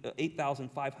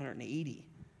 8,580.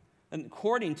 And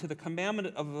according to the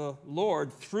commandment of the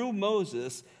Lord through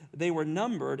Moses, they were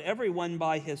numbered, every one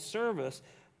by his service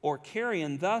or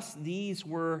carrion. Thus, these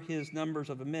were his numbers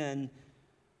of the men,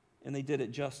 and they did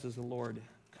it just as the Lord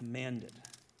commanded.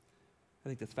 I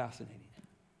think that's fascinating.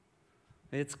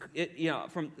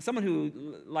 From someone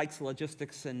who likes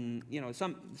logistics, and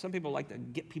some people like to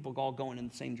get people all going in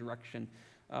the same direction.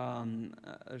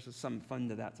 There's just some fun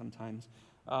to that sometimes.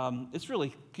 It's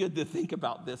really good to think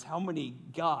about this, how many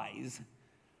guys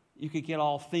you could get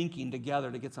all thinking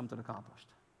together to get something accomplished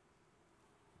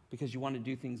because you want to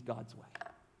do things God's way.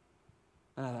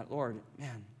 And I thought, Lord,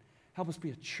 man, help us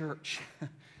be a church,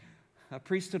 a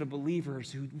priesthood of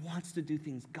believers who wants to do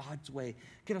things God's way.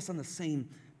 Get us on the same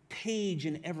page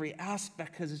in every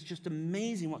aspect, because it's just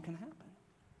amazing what can happen.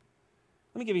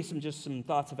 Let me give you some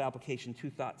thoughts of application, 2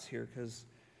 thoughts here, because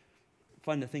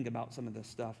fun to think about some of this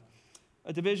stuff.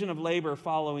 A division of labor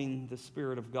following the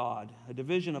Spirit of God. A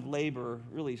division of labor,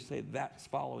 really say that's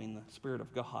following the Spirit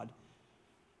of God.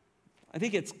 I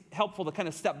think it's helpful to kind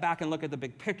of step back and look at the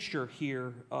big picture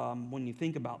here when you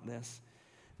think about this.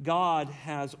 God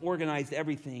has organized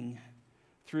everything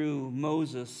through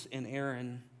Moses and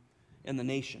Aaron and the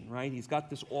nation, right? He's got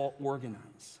this all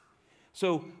organized.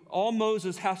 So all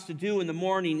Moses has to do in the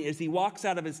morning is he walks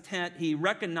out of his tent, he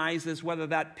recognizes whether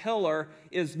that pillar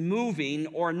is moving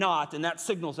or not, and that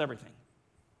signals everything.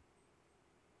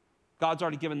 God's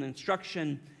already given the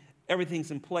instruction,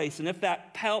 everything's in place. And if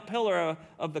that pillar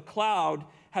of the cloud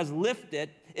has lifted,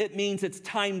 it means it's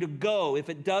time to go. If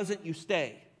it doesn't, you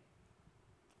stay.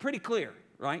 Pretty clear,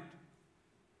 right?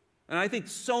 And I think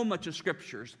so much of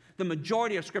Scriptures, the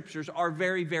majority of Scriptures are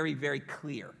very, very, very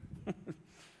clear.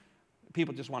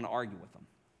 People just want to argue with them,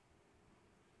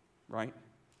 right?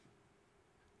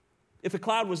 If the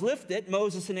cloud was lifted,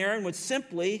 Moses and Aaron would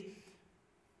simply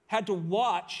had to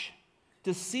watch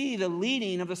to see the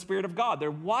leading of the Spirit of God. They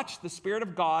watch the Spirit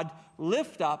of God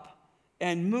lift up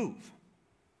and move.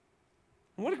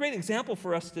 And what a great example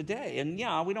for us today. And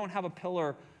yeah, we don't have a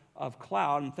pillar of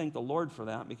cloud, and thank the Lord for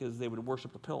that, because they would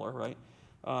worship the pillar, right?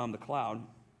 The cloud.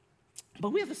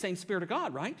 But we have the same Spirit of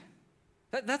God, right?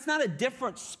 That's not a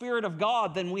different Spirit of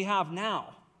God than we have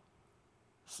now.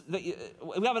 We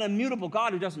have an immutable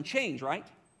God who doesn't change, right?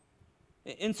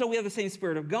 And so we have the same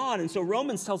Spirit of God. And so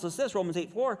Romans tells us this, Romans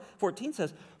 8:14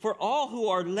 says, for all who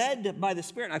are led by the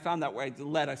Spirit, and I found that way,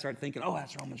 I started thinking, oh,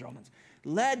 that's Romans.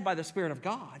 Led by the Spirit of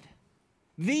God,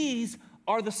 these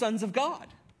are the sons of God.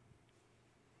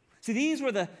 See, these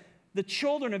were the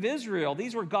children of Israel.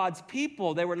 These were God's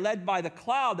people. They were led by the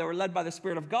cloud. They were led by the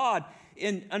Spirit of God.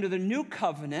 Under the new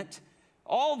covenant,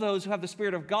 all those who have the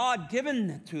Spirit of God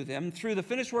given to them through the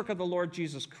finished work of the Lord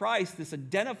Jesus Christ, this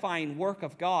identifying work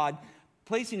of God,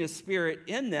 placing His Spirit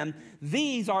in them,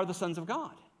 these are the sons of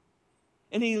God.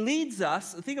 And He leads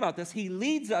us, think about this, He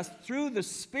leads us through the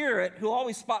Spirit who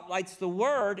always spotlights the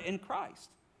Word in Christ.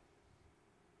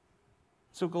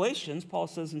 So Galatians, Paul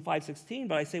says in 5:16,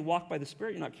 but I say walk by the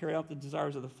Spirit, you're not carry out the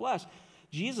desires of the flesh.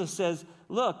 Jesus says,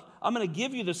 look, I'm going to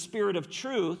give you the Spirit of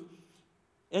truth,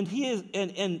 and He is,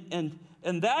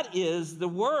 and that is the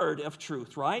word of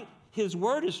truth, right? His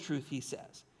word is truth, He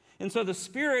says. And so the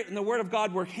Spirit and the Word of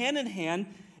God work hand in hand,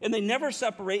 and they never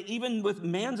separate, even with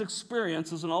man's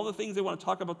experiences and all the things they want to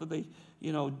talk about that they,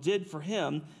 did for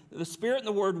Him. The Spirit and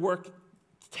the Word work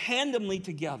tandemly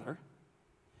together.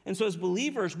 And so as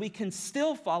believers, we can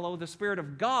still follow the Spirit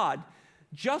of God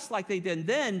just like they did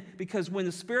then, because when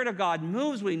the Spirit of God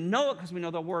moves, we know it because we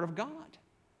know the Word of God.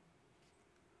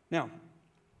 Now,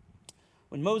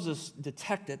 when Moses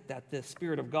detected that the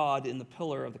Spirit of God in the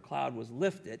pillar of the cloud was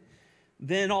lifted,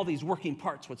 then all these working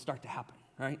parts would start to happen,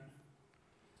 right?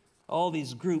 All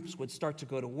these groups would start to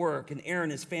go to work, and Aaron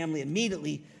and his family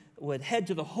immediately would head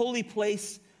to the holy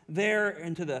place there,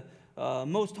 into the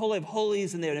most holy of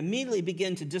holies, and they would immediately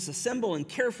begin to disassemble and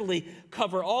carefully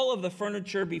cover all of the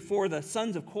furniture before the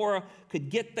sons of Korah could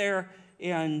get there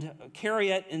and carry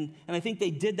it. And I think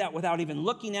they did that without even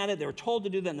looking at it. They were told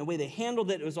to do that, and the way they handled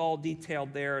it was all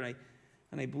detailed there, and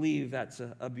I believe that's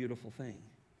a beautiful thing.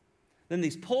 Then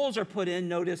these poles are put in.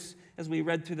 Notice, as we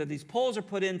read through that, these poles are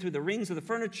put in through the rings of the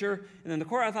furniture, and then the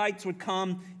Korathites would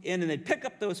come in and they'd pick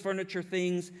up those furniture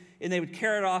things, and they would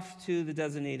carry it off to the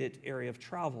designated area of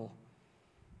travel.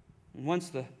 And once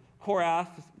the Korah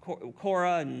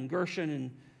and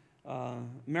Gershon and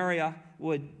Merari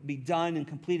would be done and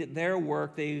completed their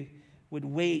work, they would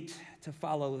wait to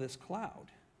follow this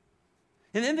cloud.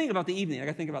 And then think about the evening. I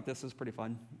got to think about this. This is pretty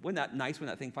fun. Wasn't that nice when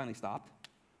that thing finally stopped?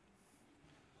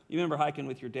 You remember hiking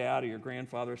with your dad or your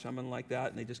grandfather or someone like that,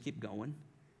 and they just keep going?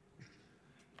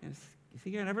 You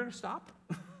think you're never going to stop?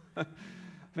 I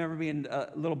remember being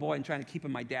a little boy and trying to keep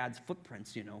in my dad's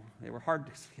footprints, you know. They were hard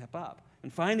to keep up.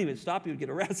 And finally, he would stop, he would get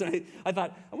arrested. I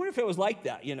thought, I wonder if it was like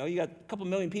that, you know. You got a couple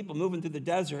million people moving through the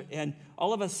desert, and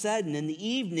all of a sudden, in the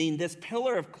evening, this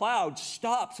pillar of cloud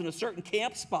stops in a certain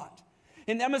camp spot.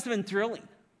 And that must have been thrilling.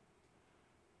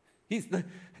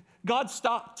 God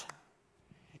stopped.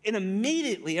 And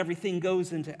immediately, everything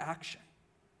goes into action.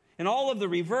 And all of the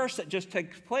reverse that just took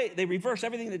place, they reverse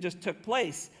everything that just took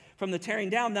place from the tearing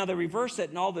down. Now they reverse it,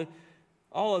 and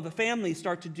all of the families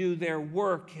start to do their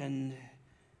work, and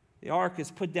the ark is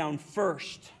put down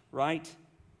first, right?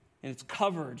 And it's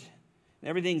covered. And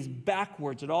everything's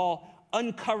backwards. It all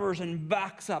uncovers and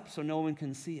backs up so no one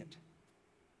can see it.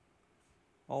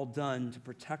 All done to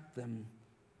protect them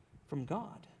from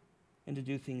God and to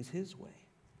do things His way.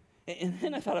 And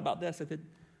then I thought about this. I said, they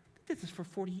did this for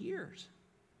 40 years.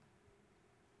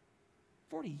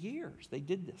 40 years they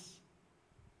did this.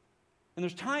 And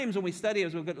there's times when we study,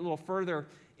 as we'll get a little further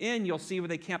in, you'll see where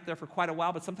they camped there for quite a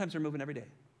while, but sometimes they're moving every day.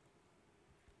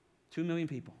 2 million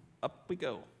people. Up we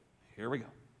go. Here we go.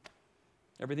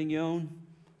 Everything you own,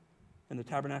 and the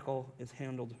tabernacle is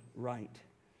handled right.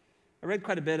 I read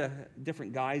quite a bit of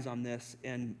different guys on this,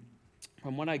 and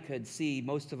from what I could see,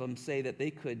 most of them say that they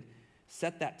could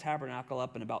set that tabernacle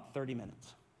up in about 30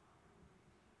 minutes.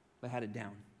 They had it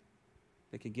down.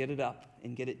 They could get it up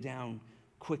and get it down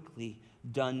quickly,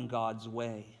 done God's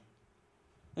way.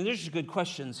 And there's just good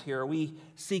questions here. Are we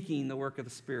seeking the work of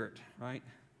the Spirit, right?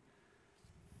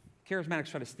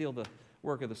 Charismatics try to steal the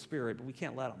work of the Spirit, but we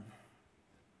can't let them.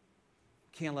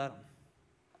 Can't let them.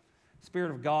 The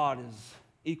Spirit of God is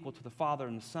equal to the Father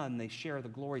and the Son. They share the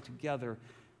glory together.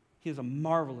 He is a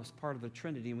marvelous part of the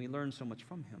Trinity, and we learn so much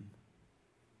from Him.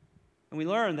 And we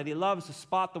learn that He loves to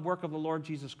spot the work of the Lord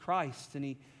Jesus Christ,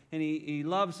 and He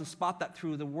loves to spot that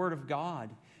through the Word of God.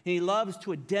 And He loves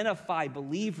to identify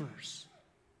believers,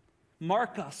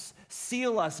 mark us,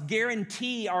 seal us,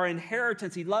 guarantee our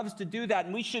inheritance. He loves to do that,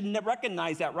 and we should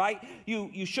recognize that, right?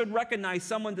 You should recognize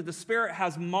someone that the Spirit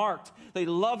has marked. They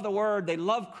love the Word. They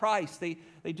love Christ. They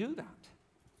do that.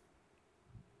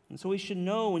 And so we should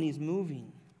know when He's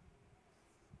moving.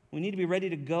 We need to be ready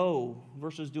to go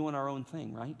versus doing our own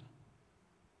thing, right?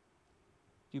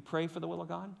 Do you pray for the will of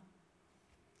God?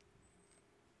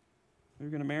 Who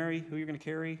you're going to marry, who you're going to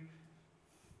carry?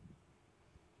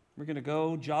 We're going to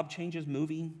go, job changes,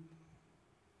 moving.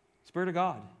 Spirit of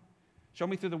God, show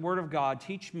me through the Word of God.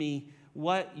 Teach me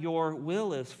what your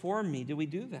will is for me. Do we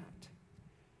do that?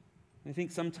 I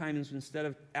think sometimes instead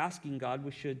of asking God,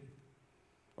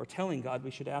 or telling God,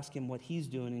 we should ask Him what He's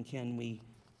doing, and can we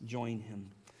join Him?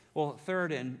 Well,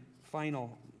 third and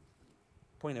final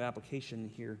point of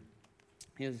application here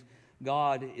is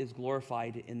God is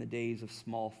glorified in the days of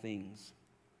small things.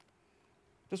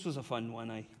 This was a fun one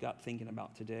I got thinking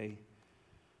about today.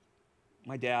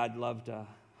 My dad loved to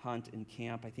hunt and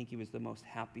camp. I think he was the most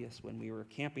happiest when we were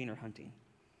camping or hunting.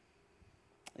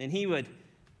 And he would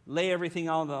lay everything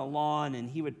out on the lawn, and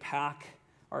he would pack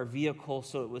our vehicle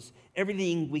so it was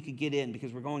everything we could get in,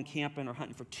 because we're going camping or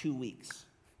hunting for 2 weeks.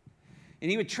 And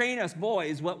he would train us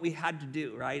boys what we had to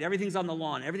do, right? Everything's on the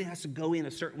lawn. Everything has to go in a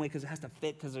certain way because it has to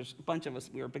fit, because there's a bunch of us.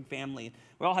 We were a big family.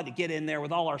 We all had to get in there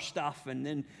with all our stuff. And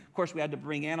then, of course, we had to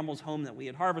bring animals home that we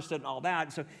had harvested and all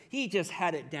that. So he just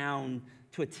had it down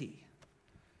to a T.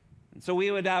 And so we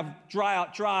would have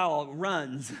trial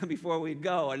runs before we'd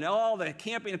go. And all the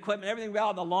camping equipment, everything would be out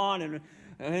on the lawn. And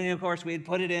then, of course, we'd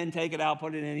put it in, take it out,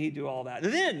 put it in. He'd do all that.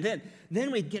 And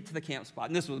then we'd get to the camp spot.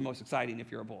 And this was the most exciting if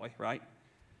you're a boy, right?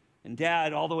 And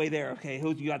Dad, all the way there, okay,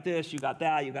 you got this, you got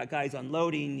that, you got guys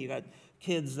unloading, you got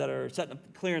kids that are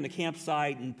clearing the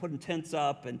campsite and putting tents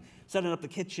up and setting up the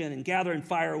kitchen and gathering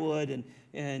firewood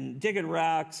and digging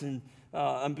racks, and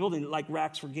I'm building like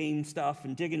racks for game stuff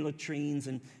and digging latrines,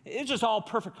 and it's just all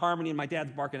perfect harmony, and my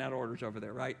dad's barking out orders over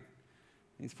there, right?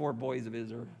 These 4 boys of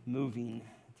his are moving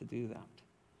to do that.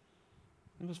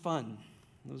 It was fun.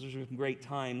 Those were great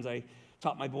times. I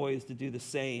taught my boys to do the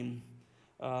same.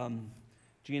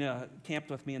 Gina camped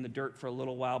with me in the dirt for a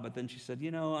little while, but then she said,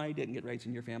 I didn't get raised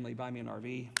in your family. Buy me an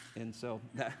RV. And so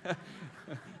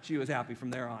she was happy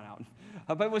from there on out.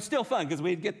 But it was still fun because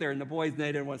we'd get there, and the boys,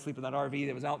 they didn't want to sleep in that RV.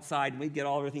 It was outside, and we'd get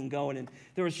everything going. And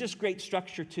there was just great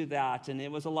structure to that, and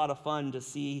it was a lot of fun to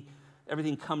see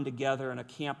everything come together in a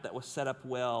camp that was set up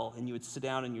well. And you would sit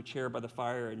down in your chair by the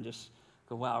fire and just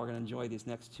go, wow, we're going to enjoy these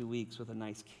next 2 weeks with a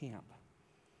nice camp.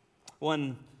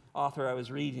 One author I was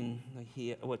reading,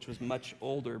 which was much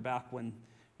older, back when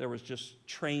there was just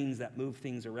trains that moved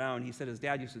things around, he said his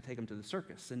dad used to take him to the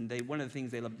circus. And one of the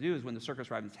things they loved to do is when the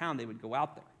circus arrived in town, they would go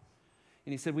out there.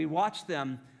 And he said, we watched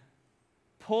them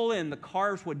pull in, the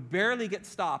cars would barely get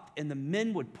stopped, and the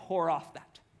men would pour off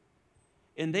that.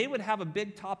 And they would have a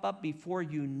big top up before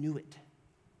you knew it.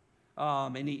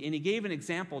 And he gave an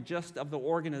example just of the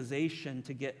organization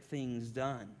to get things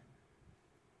done.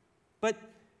 But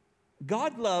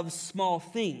God loves small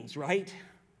things, right?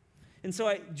 And so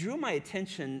I drew my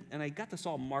attention, and I got this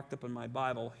all marked up in my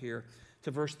Bible here,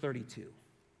 to verse 32.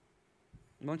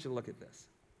 I want you to look at this.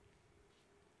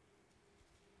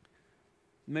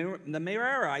 The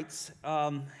Merarites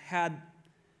had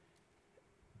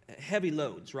heavy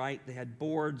loads, right? They had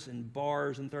boards and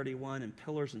bars in 31 and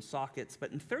pillars and sockets.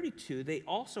 But in 32, they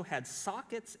also had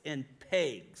sockets and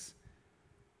pegs.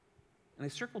 And I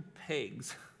circled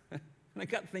pegs. And I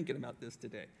got thinking about this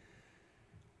today.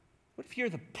 What if you're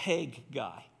the peg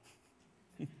guy?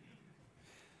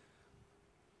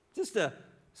 Just a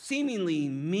seemingly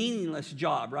meaningless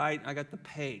job, right? I got the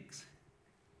pegs.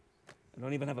 I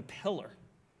don't even have a pillar.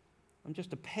 I'm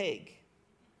just a peg.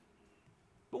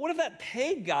 But what if that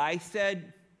peg guy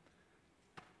said,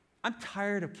 I'm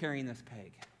tired of carrying this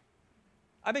peg.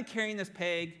 I've been carrying this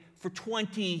peg for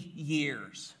 20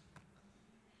 years.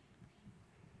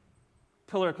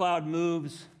 Pillar of cloud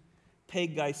moves.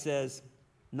 Peg guy says,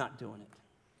 not doing it.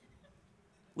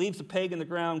 Leaves the peg in the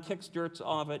ground, kicks dirt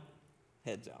off it,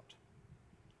 heads out.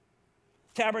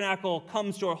 Tabernacle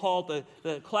comes to a halt,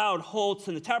 the cloud halts,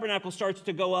 and the tabernacle starts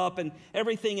to go up, and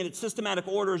everything in its systematic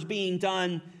order is being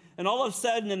done. And all of a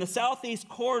sudden, in the southeast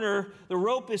corner, the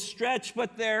rope is stretched,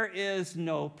 but there is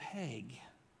no peg.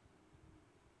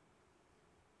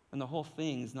 And the whole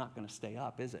thing is not going to stay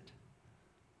up, is it?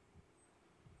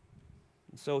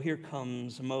 And so here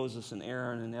comes Moses and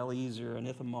Aaron and Eleazar and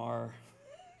Ithamar.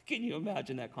 Can you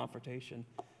imagine that confrontation?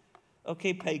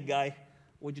 Okay, peg guy,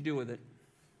 what'd you do with it?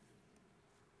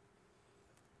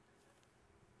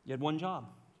 You had one job.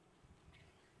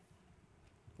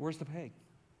 Where's the peg?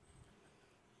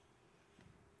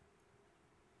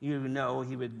 You know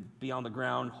he would be on the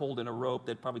ground holding a rope.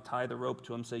 They'd probably tie the rope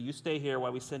to him, say, you stay here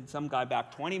while we send some guy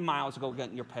back 20 miles to go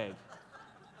get your peg.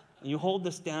 And you hold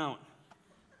this down.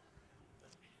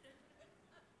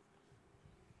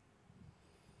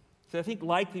 So I think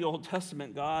like the Old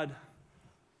Testament, God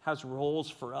has roles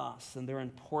for us, and they're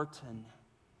important.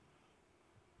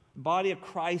 The body of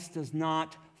Christ does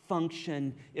not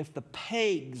function if the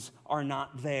pegs are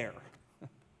not there.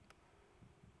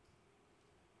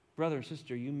 Brother or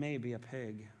sister, you may be a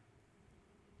peg.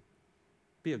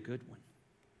 Be a good one.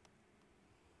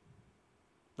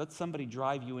 Let somebody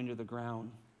drive you into the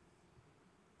ground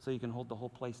so you can hold the whole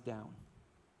place down.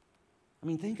 I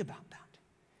mean, think about that.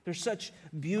 There's such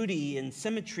beauty and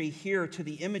symmetry here to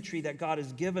the imagery that God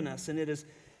has given us, and it is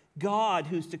God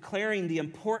who's declaring the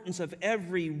importance of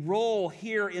every role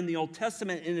here in the Old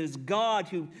Testament, and it is God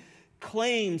who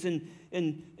claims and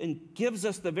gives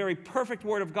us the very perfect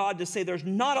word of God to say there's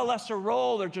not a lesser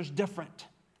role, they're just different.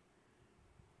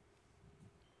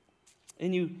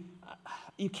 And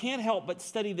you can't help but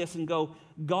study this and go,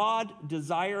 God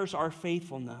desires our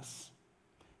faithfulness.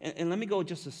 And let me go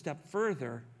just a step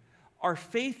further. Our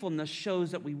faithfulness shows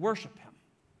that we worship Him.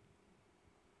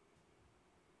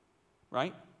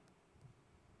 Right?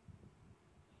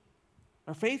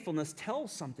 Our faithfulness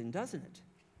tells something, doesn't it?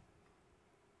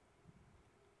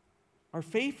 Our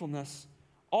faithfulness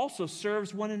also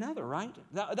serves one another, right?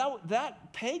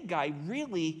 That peg guy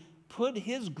really put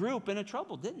his group in a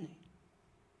trouble, didn't he?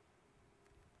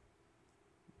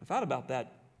 I thought about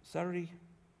that Saturday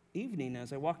evening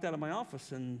as I walked out of my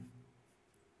office, and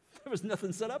there was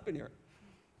nothing set up in here.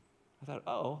 I thought,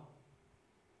 oh,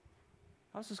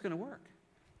 how's this going to work?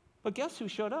 But guess who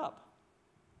showed up?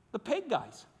 The peg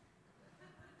guys.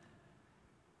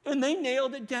 And they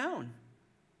nailed it down.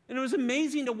 And it was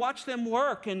amazing to watch them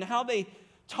work and how they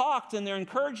talked, and they're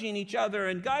encouraging each other,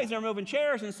 and guys are moving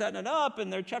chairs and setting it up,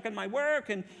 and they're checking my work,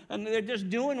 and they're just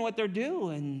doing what they're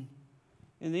doing.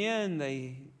 In the end,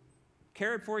 they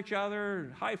cared for each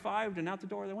other, high-fived, and out the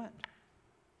door they went.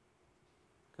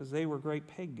 Because they were great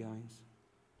peg guys.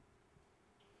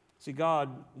 See,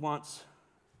 God wants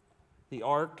the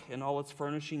ark and all its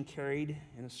furnishing carried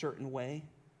in a certain way.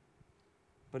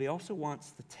 But he also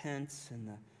wants the tents and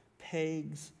the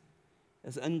pegs,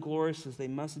 as unglorious as they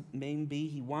may be.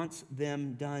 He wants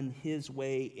them done his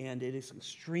way, and it is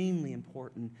extremely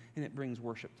important, and it brings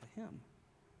worship to him.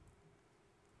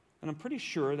 And I'm pretty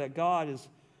sure that God is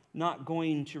not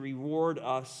going to reward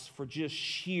us for just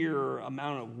sheer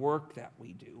amount of work that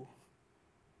we do,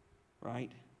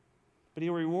 right? But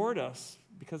he'll reward us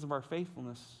because of our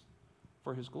faithfulness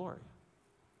for his glory.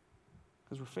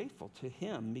 Because we're faithful to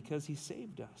him because he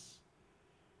saved us.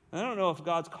 And I don't know if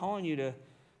God's calling you to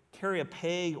carry a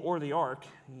peg or the ark.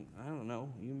 I don't know.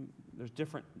 There's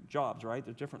different jobs, right?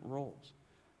 There's different roles.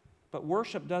 But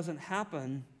worship doesn't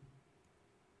happen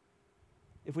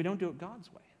if we don't do it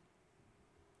God's way.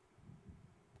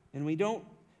 And we don't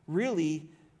really,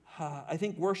 I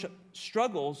think worship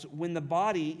struggles when the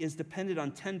body is dependent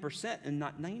on 10% and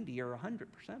not 90 or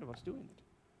 100% of us doing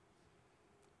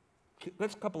it.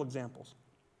 Let's a couple examples.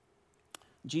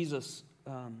 Jesus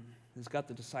has got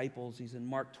the disciples. He's in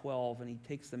Mark 12, and he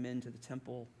takes them into the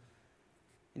temple.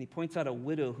 And he points out a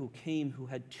widow who came who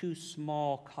had 2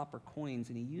 small copper coins,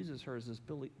 and he uses her as this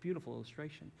beautiful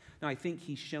illustration. Now, I think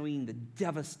he's showing the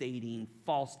devastating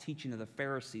false teaching of the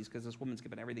Pharisees, because this woman's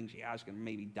given everything she has, going to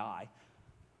maybe die,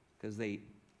 because they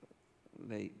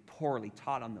poorly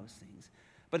taught on those things.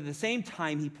 But at the same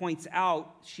time, he points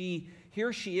out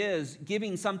here she is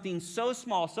giving something so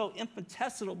small, so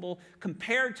infinitesimal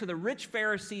compared to the rich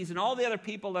Pharisees and all the other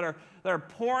people that are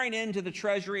pouring into the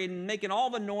treasury and making all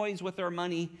the noise with their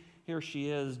money. Here she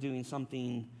is doing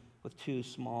something with 2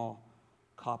 small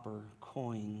copper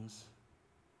coins.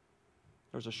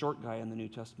 There's a short guy in the New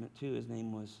Testament too. His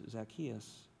name was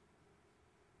Zacchaeus.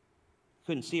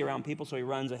 Couldn't see around people, so he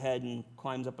runs ahead and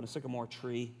climbs up in a sycamore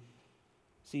tree.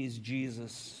 Sees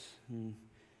Jesus, and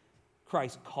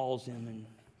Christ calls him and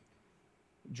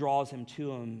draws him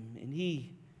to him. And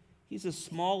he's a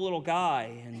small little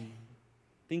guy and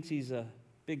thinks he's a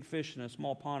big fish in a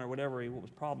small pond or whatever his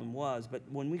problem was. But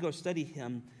when we go study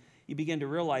him, you begin to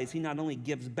realize he not only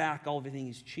gives back all everything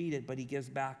he's cheated, but he gives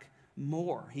back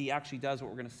more. He actually does what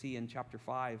we're going to see in chapter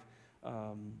 5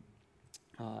 of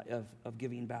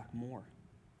giving back more.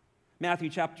 Matthew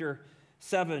chapter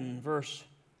 7, verse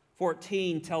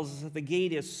 14 tells us that the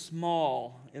gate is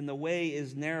small and the way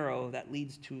is narrow that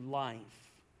leads to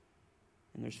life,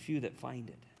 and there's few that find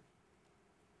it.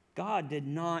 God did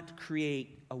not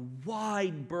create a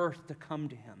wide berth to come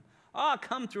to him.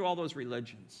 Come through all those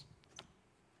religions.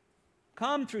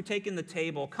 Come through taking the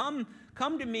table. Come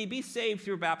to me, be saved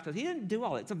through baptism. He didn't do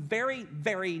all that. It's a very,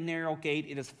 very narrow gate.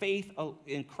 It is faith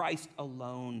in Christ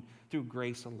alone, through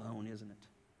grace alone, isn't it?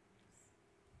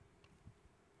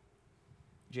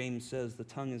 James says the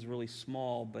tongue is really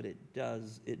small, but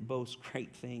it boasts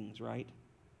great things, right?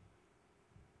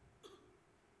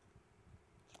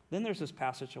 Then there's this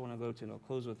passage I want to go to, and I'll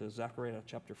close with this, Zechariah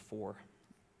chapter 4.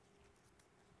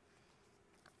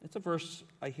 It's a verse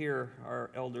I hear our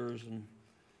elders and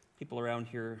people around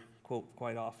here quote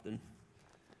quite often.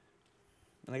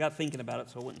 And I got thinking about it,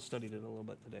 so I went and studied it a little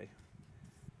bit today.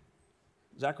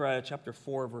 Zechariah chapter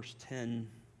 4, verse 10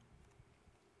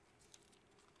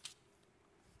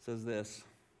 says this: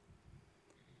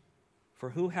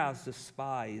 "For who has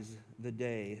despised the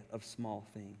day of small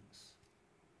things?"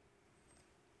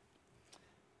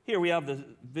 Here we have the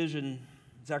vision,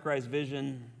 Zechariah's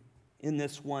vision. In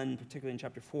this one, particularly in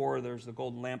chapter 4, there's the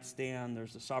golden lampstand,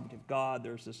 there's the sovereignty of God,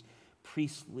 there's this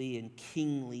priestly and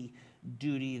kingly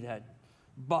duty that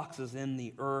boxes in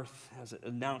the earth as it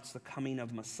announced the coming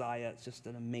of Messiah. It's just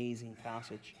an amazing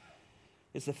passage.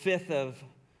 It's the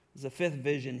fifth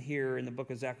vision here in the book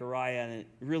of Zechariah, and it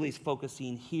really is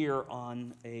focusing here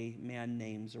on a man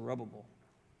named Zerubbabel.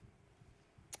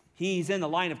 He's in the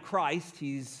line of Christ.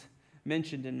 He's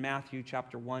mentioned in Matthew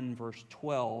chapter 1, verse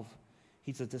 12.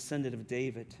 He's a descendant of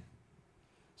David.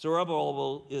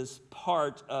 Zerubbabel is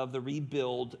part of the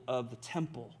rebuild of the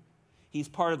temple. He's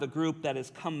part of the group that has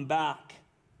come back.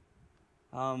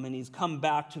 And he's come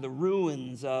back to the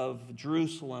ruins of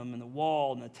Jerusalem and the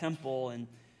wall and the temple. And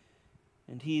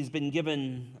he's been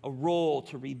given a role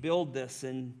to rebuild this.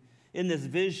 And in this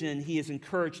vision, he is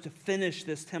encouraged to finish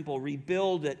this temple,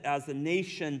 rebuild it as the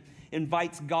nation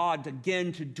invites God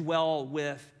again to dwell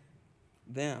with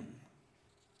them.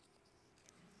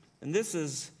 And this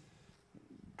is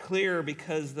clear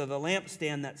because of the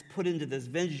lampstand that's put into this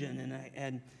vision.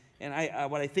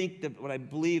 What I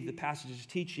believe the passage is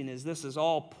teaching is this is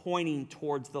all pointing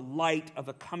towards the light of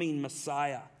a coming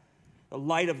Messiah. The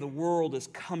light of the world is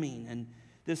coming, and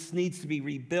this needs to be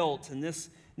rebuilt, and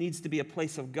this needs to be a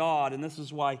place of God. And this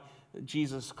is why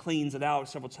Jesus cleans it out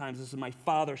several times. This is my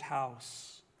Father's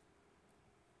house.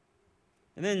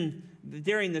 And then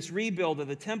during this rebuild of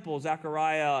the temple,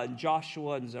 Zechariah and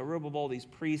Joshua and Zerubbabel, these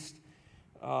priests,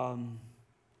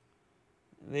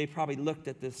 they probably looked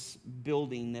at this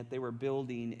building that they were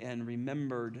building and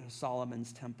remembered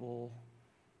Solomon's temple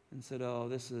and said, oh,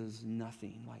 this is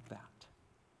nothing like that.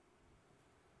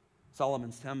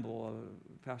 Solomon's temple,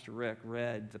 Pastor Rick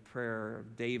read the prayer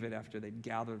of David after they'd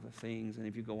gathered the things. And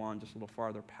if you go on just a little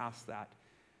farther past that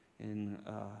in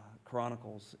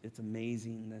Chronicles, it's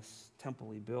amazing, this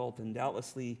temple he built. And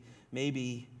doubtlessly,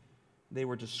 maybe they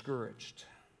were discouraged.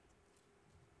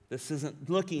 This isn't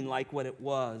looking like what it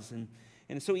was. And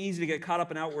it's so easy to get caught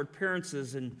up in outward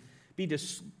appearances and be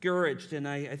discouraged. And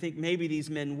I think maybe these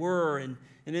men were. And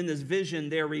in this vision,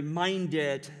 they're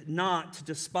reminded not to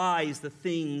despise the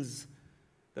things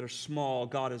that are small.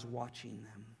 God is watching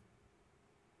them.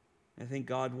 I think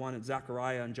God wanted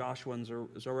Zechariah and Joshua and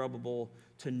Zerubbabel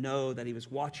to know that he was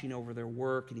watching over their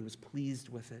work and he was pleased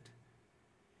with it.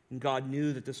 And God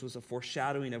knew that this was a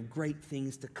foreshadowing of great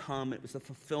things to come. It was the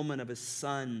fulfillment of his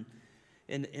Son.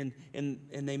 And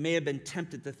they may have been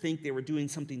tempted to think they were doing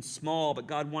something small, but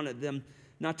God wanted them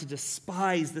not to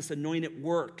despise this anointed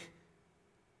work.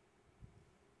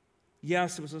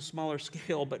 Yes, it was a smaller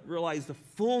scale, but realize the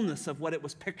fullness of what it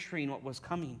was picturing, what was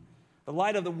coming. The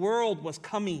light of the world was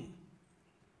coming,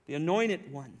 the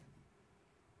anointed one.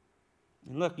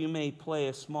 And look, you may play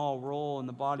a small role in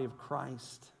the body of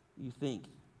Christ, you think.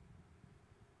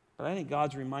 But I think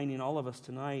God's reminding all of us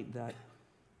tonight that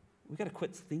we've got to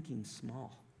quit thinking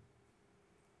small.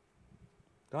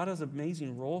 God has an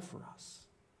amazing role for us.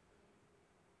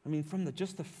 I mean, from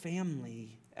just the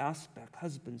family aspect,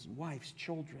 husbands and wives,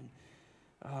 children,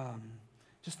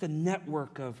 just the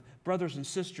network of brothers and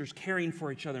sisters caring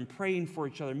for each other and praying for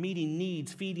each other, meeting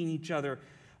needs, feeding each other,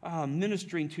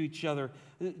 ministering to each other.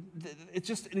 It's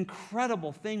just an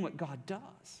incredible thing what God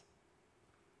does.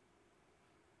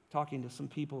 Talking to some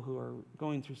people who are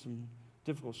going through some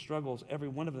difficult struggles, every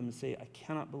one of them say, I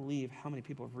cannot believe how many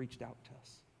people have reached out to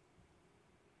us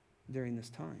during this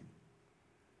time.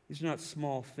 These are not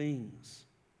small things.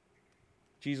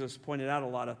 Jesus pointed out a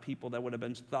lot of people that would have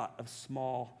been thought of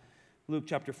small. Luke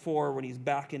chapter 4, when he's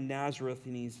back in Nazareth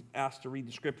and he's asked to read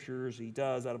the scriptures, he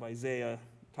does out of Isaiah,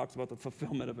 talks about the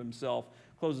fulfillment of himself,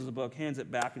 closes the book, hands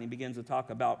it back, and he begins to talk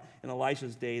about in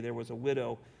Elisha's day there was a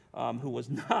widow who was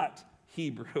not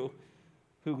Hebrew,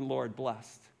 who the Lord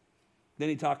blessed. Then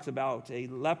he talks about a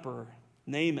leper,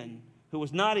 Naaman, who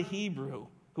was not a Hebrew,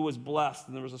 who was blessed,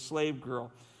 and there was a slave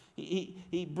girl.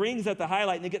 He brings that to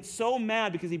highlight, and they get so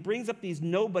mad because he brings up these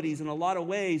nobodies in a lot of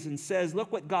ways and says,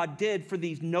 look what God did for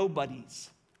these nobodies.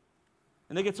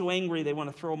 And they get so angry they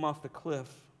want to throw him off the cliff.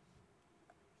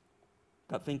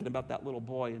 Got thinking about that little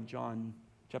boy in John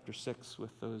chapter 6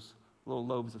 with those little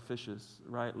loaves of fishes,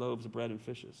 right? Loaves of bread and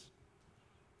fishes.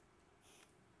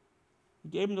 He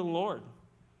gave them to the Lord.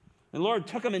 And the Lord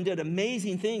took him and did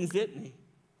amazing things, didn't he?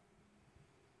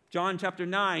 John chapter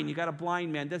 9, you got a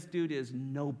blind man. This dude is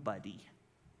nobody.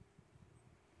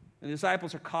 And the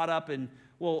disciples are caught up in,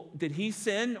 well, did he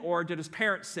sin or did his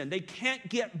parents sin? They can't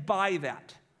get by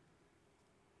that.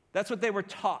 That's what they were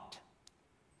taught.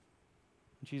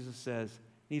 And Jesus says,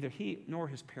 neither he nor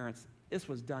his parents, this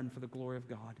was done for the glory of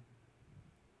God.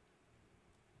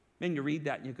 Man, you read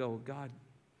that and you go, God,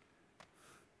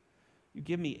 you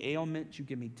give me ailments, you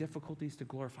give me difficulties to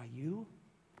glorify you?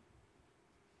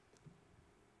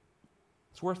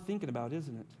 It's worth thinking about,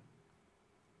 isn't it?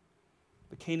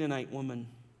 The Canaanite woman,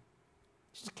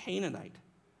 she's a Canaanite.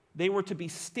 They were to be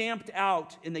stamped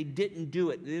out, and they didn't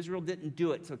do it. Israel didn't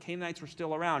do it, so Canaanites were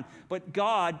still around. But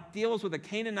God deals with a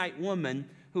Canaanite woman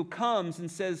who comes and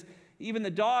says, even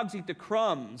the dogs eat the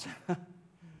crumbs. And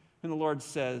the Lord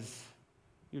says,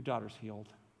 your daughter's healed.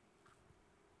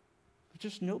 They're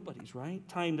just nobodies, right?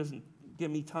 Time doesn't give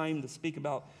me time to speak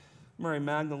about Mary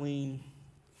Magdalene,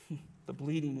 the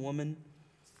bleeding woman,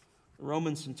 the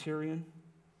Roman centurion.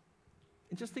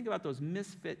 And just think about those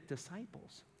misfit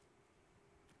disciples.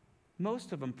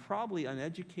 Most of them probably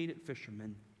uneducated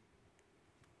fishermen.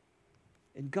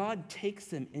 And God takes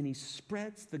them and he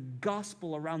spreads the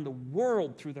gospel around the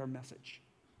world through their message.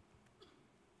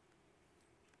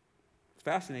 It's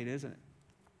fascinating, isn't it?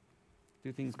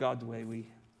 Do things God's way, we'll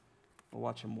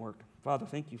watch him work. Father,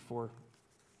 thank you for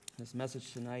this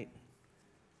message tonight.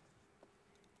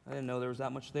 I didn't know there was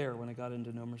that much there when I got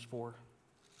into Numbers 4.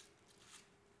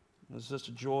 It was just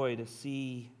a joy to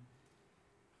see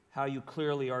how you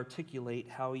clearly articulate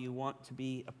how you want to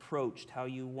be approached, how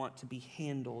you want to be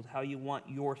handled, how you want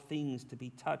your things to be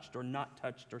touched or not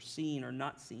touched or seen or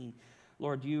not seen.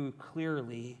 Lord, you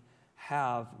clearly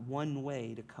have one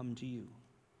way to come to you.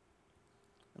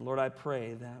 And Lord, I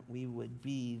pray that we would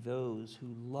be those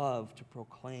who love to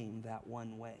proclaim that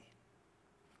one way.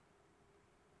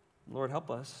 Lord, help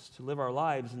us to live our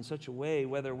lives in such a way,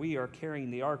 whether we are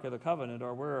carrying the Ark of the Covenant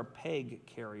or we're a peg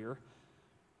carrier,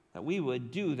 that we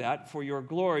would do that for your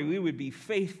glory. We would be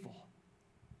faithful.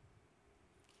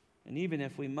 And even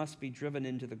if we must be driven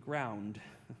into the ground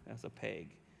as a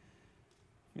peg,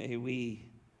 may we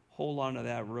hold on to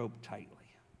that rope tightly.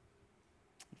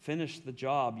 Finish the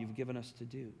job you've given us to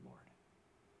do, Lord.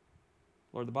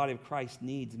 Lord, the body of Christ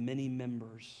needs many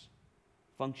members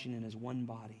functioning as one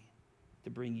body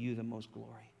to bring you the most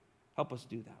glory. Help us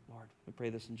do that, Lord. We pray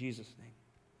this in Jesus' name.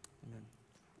 Amen.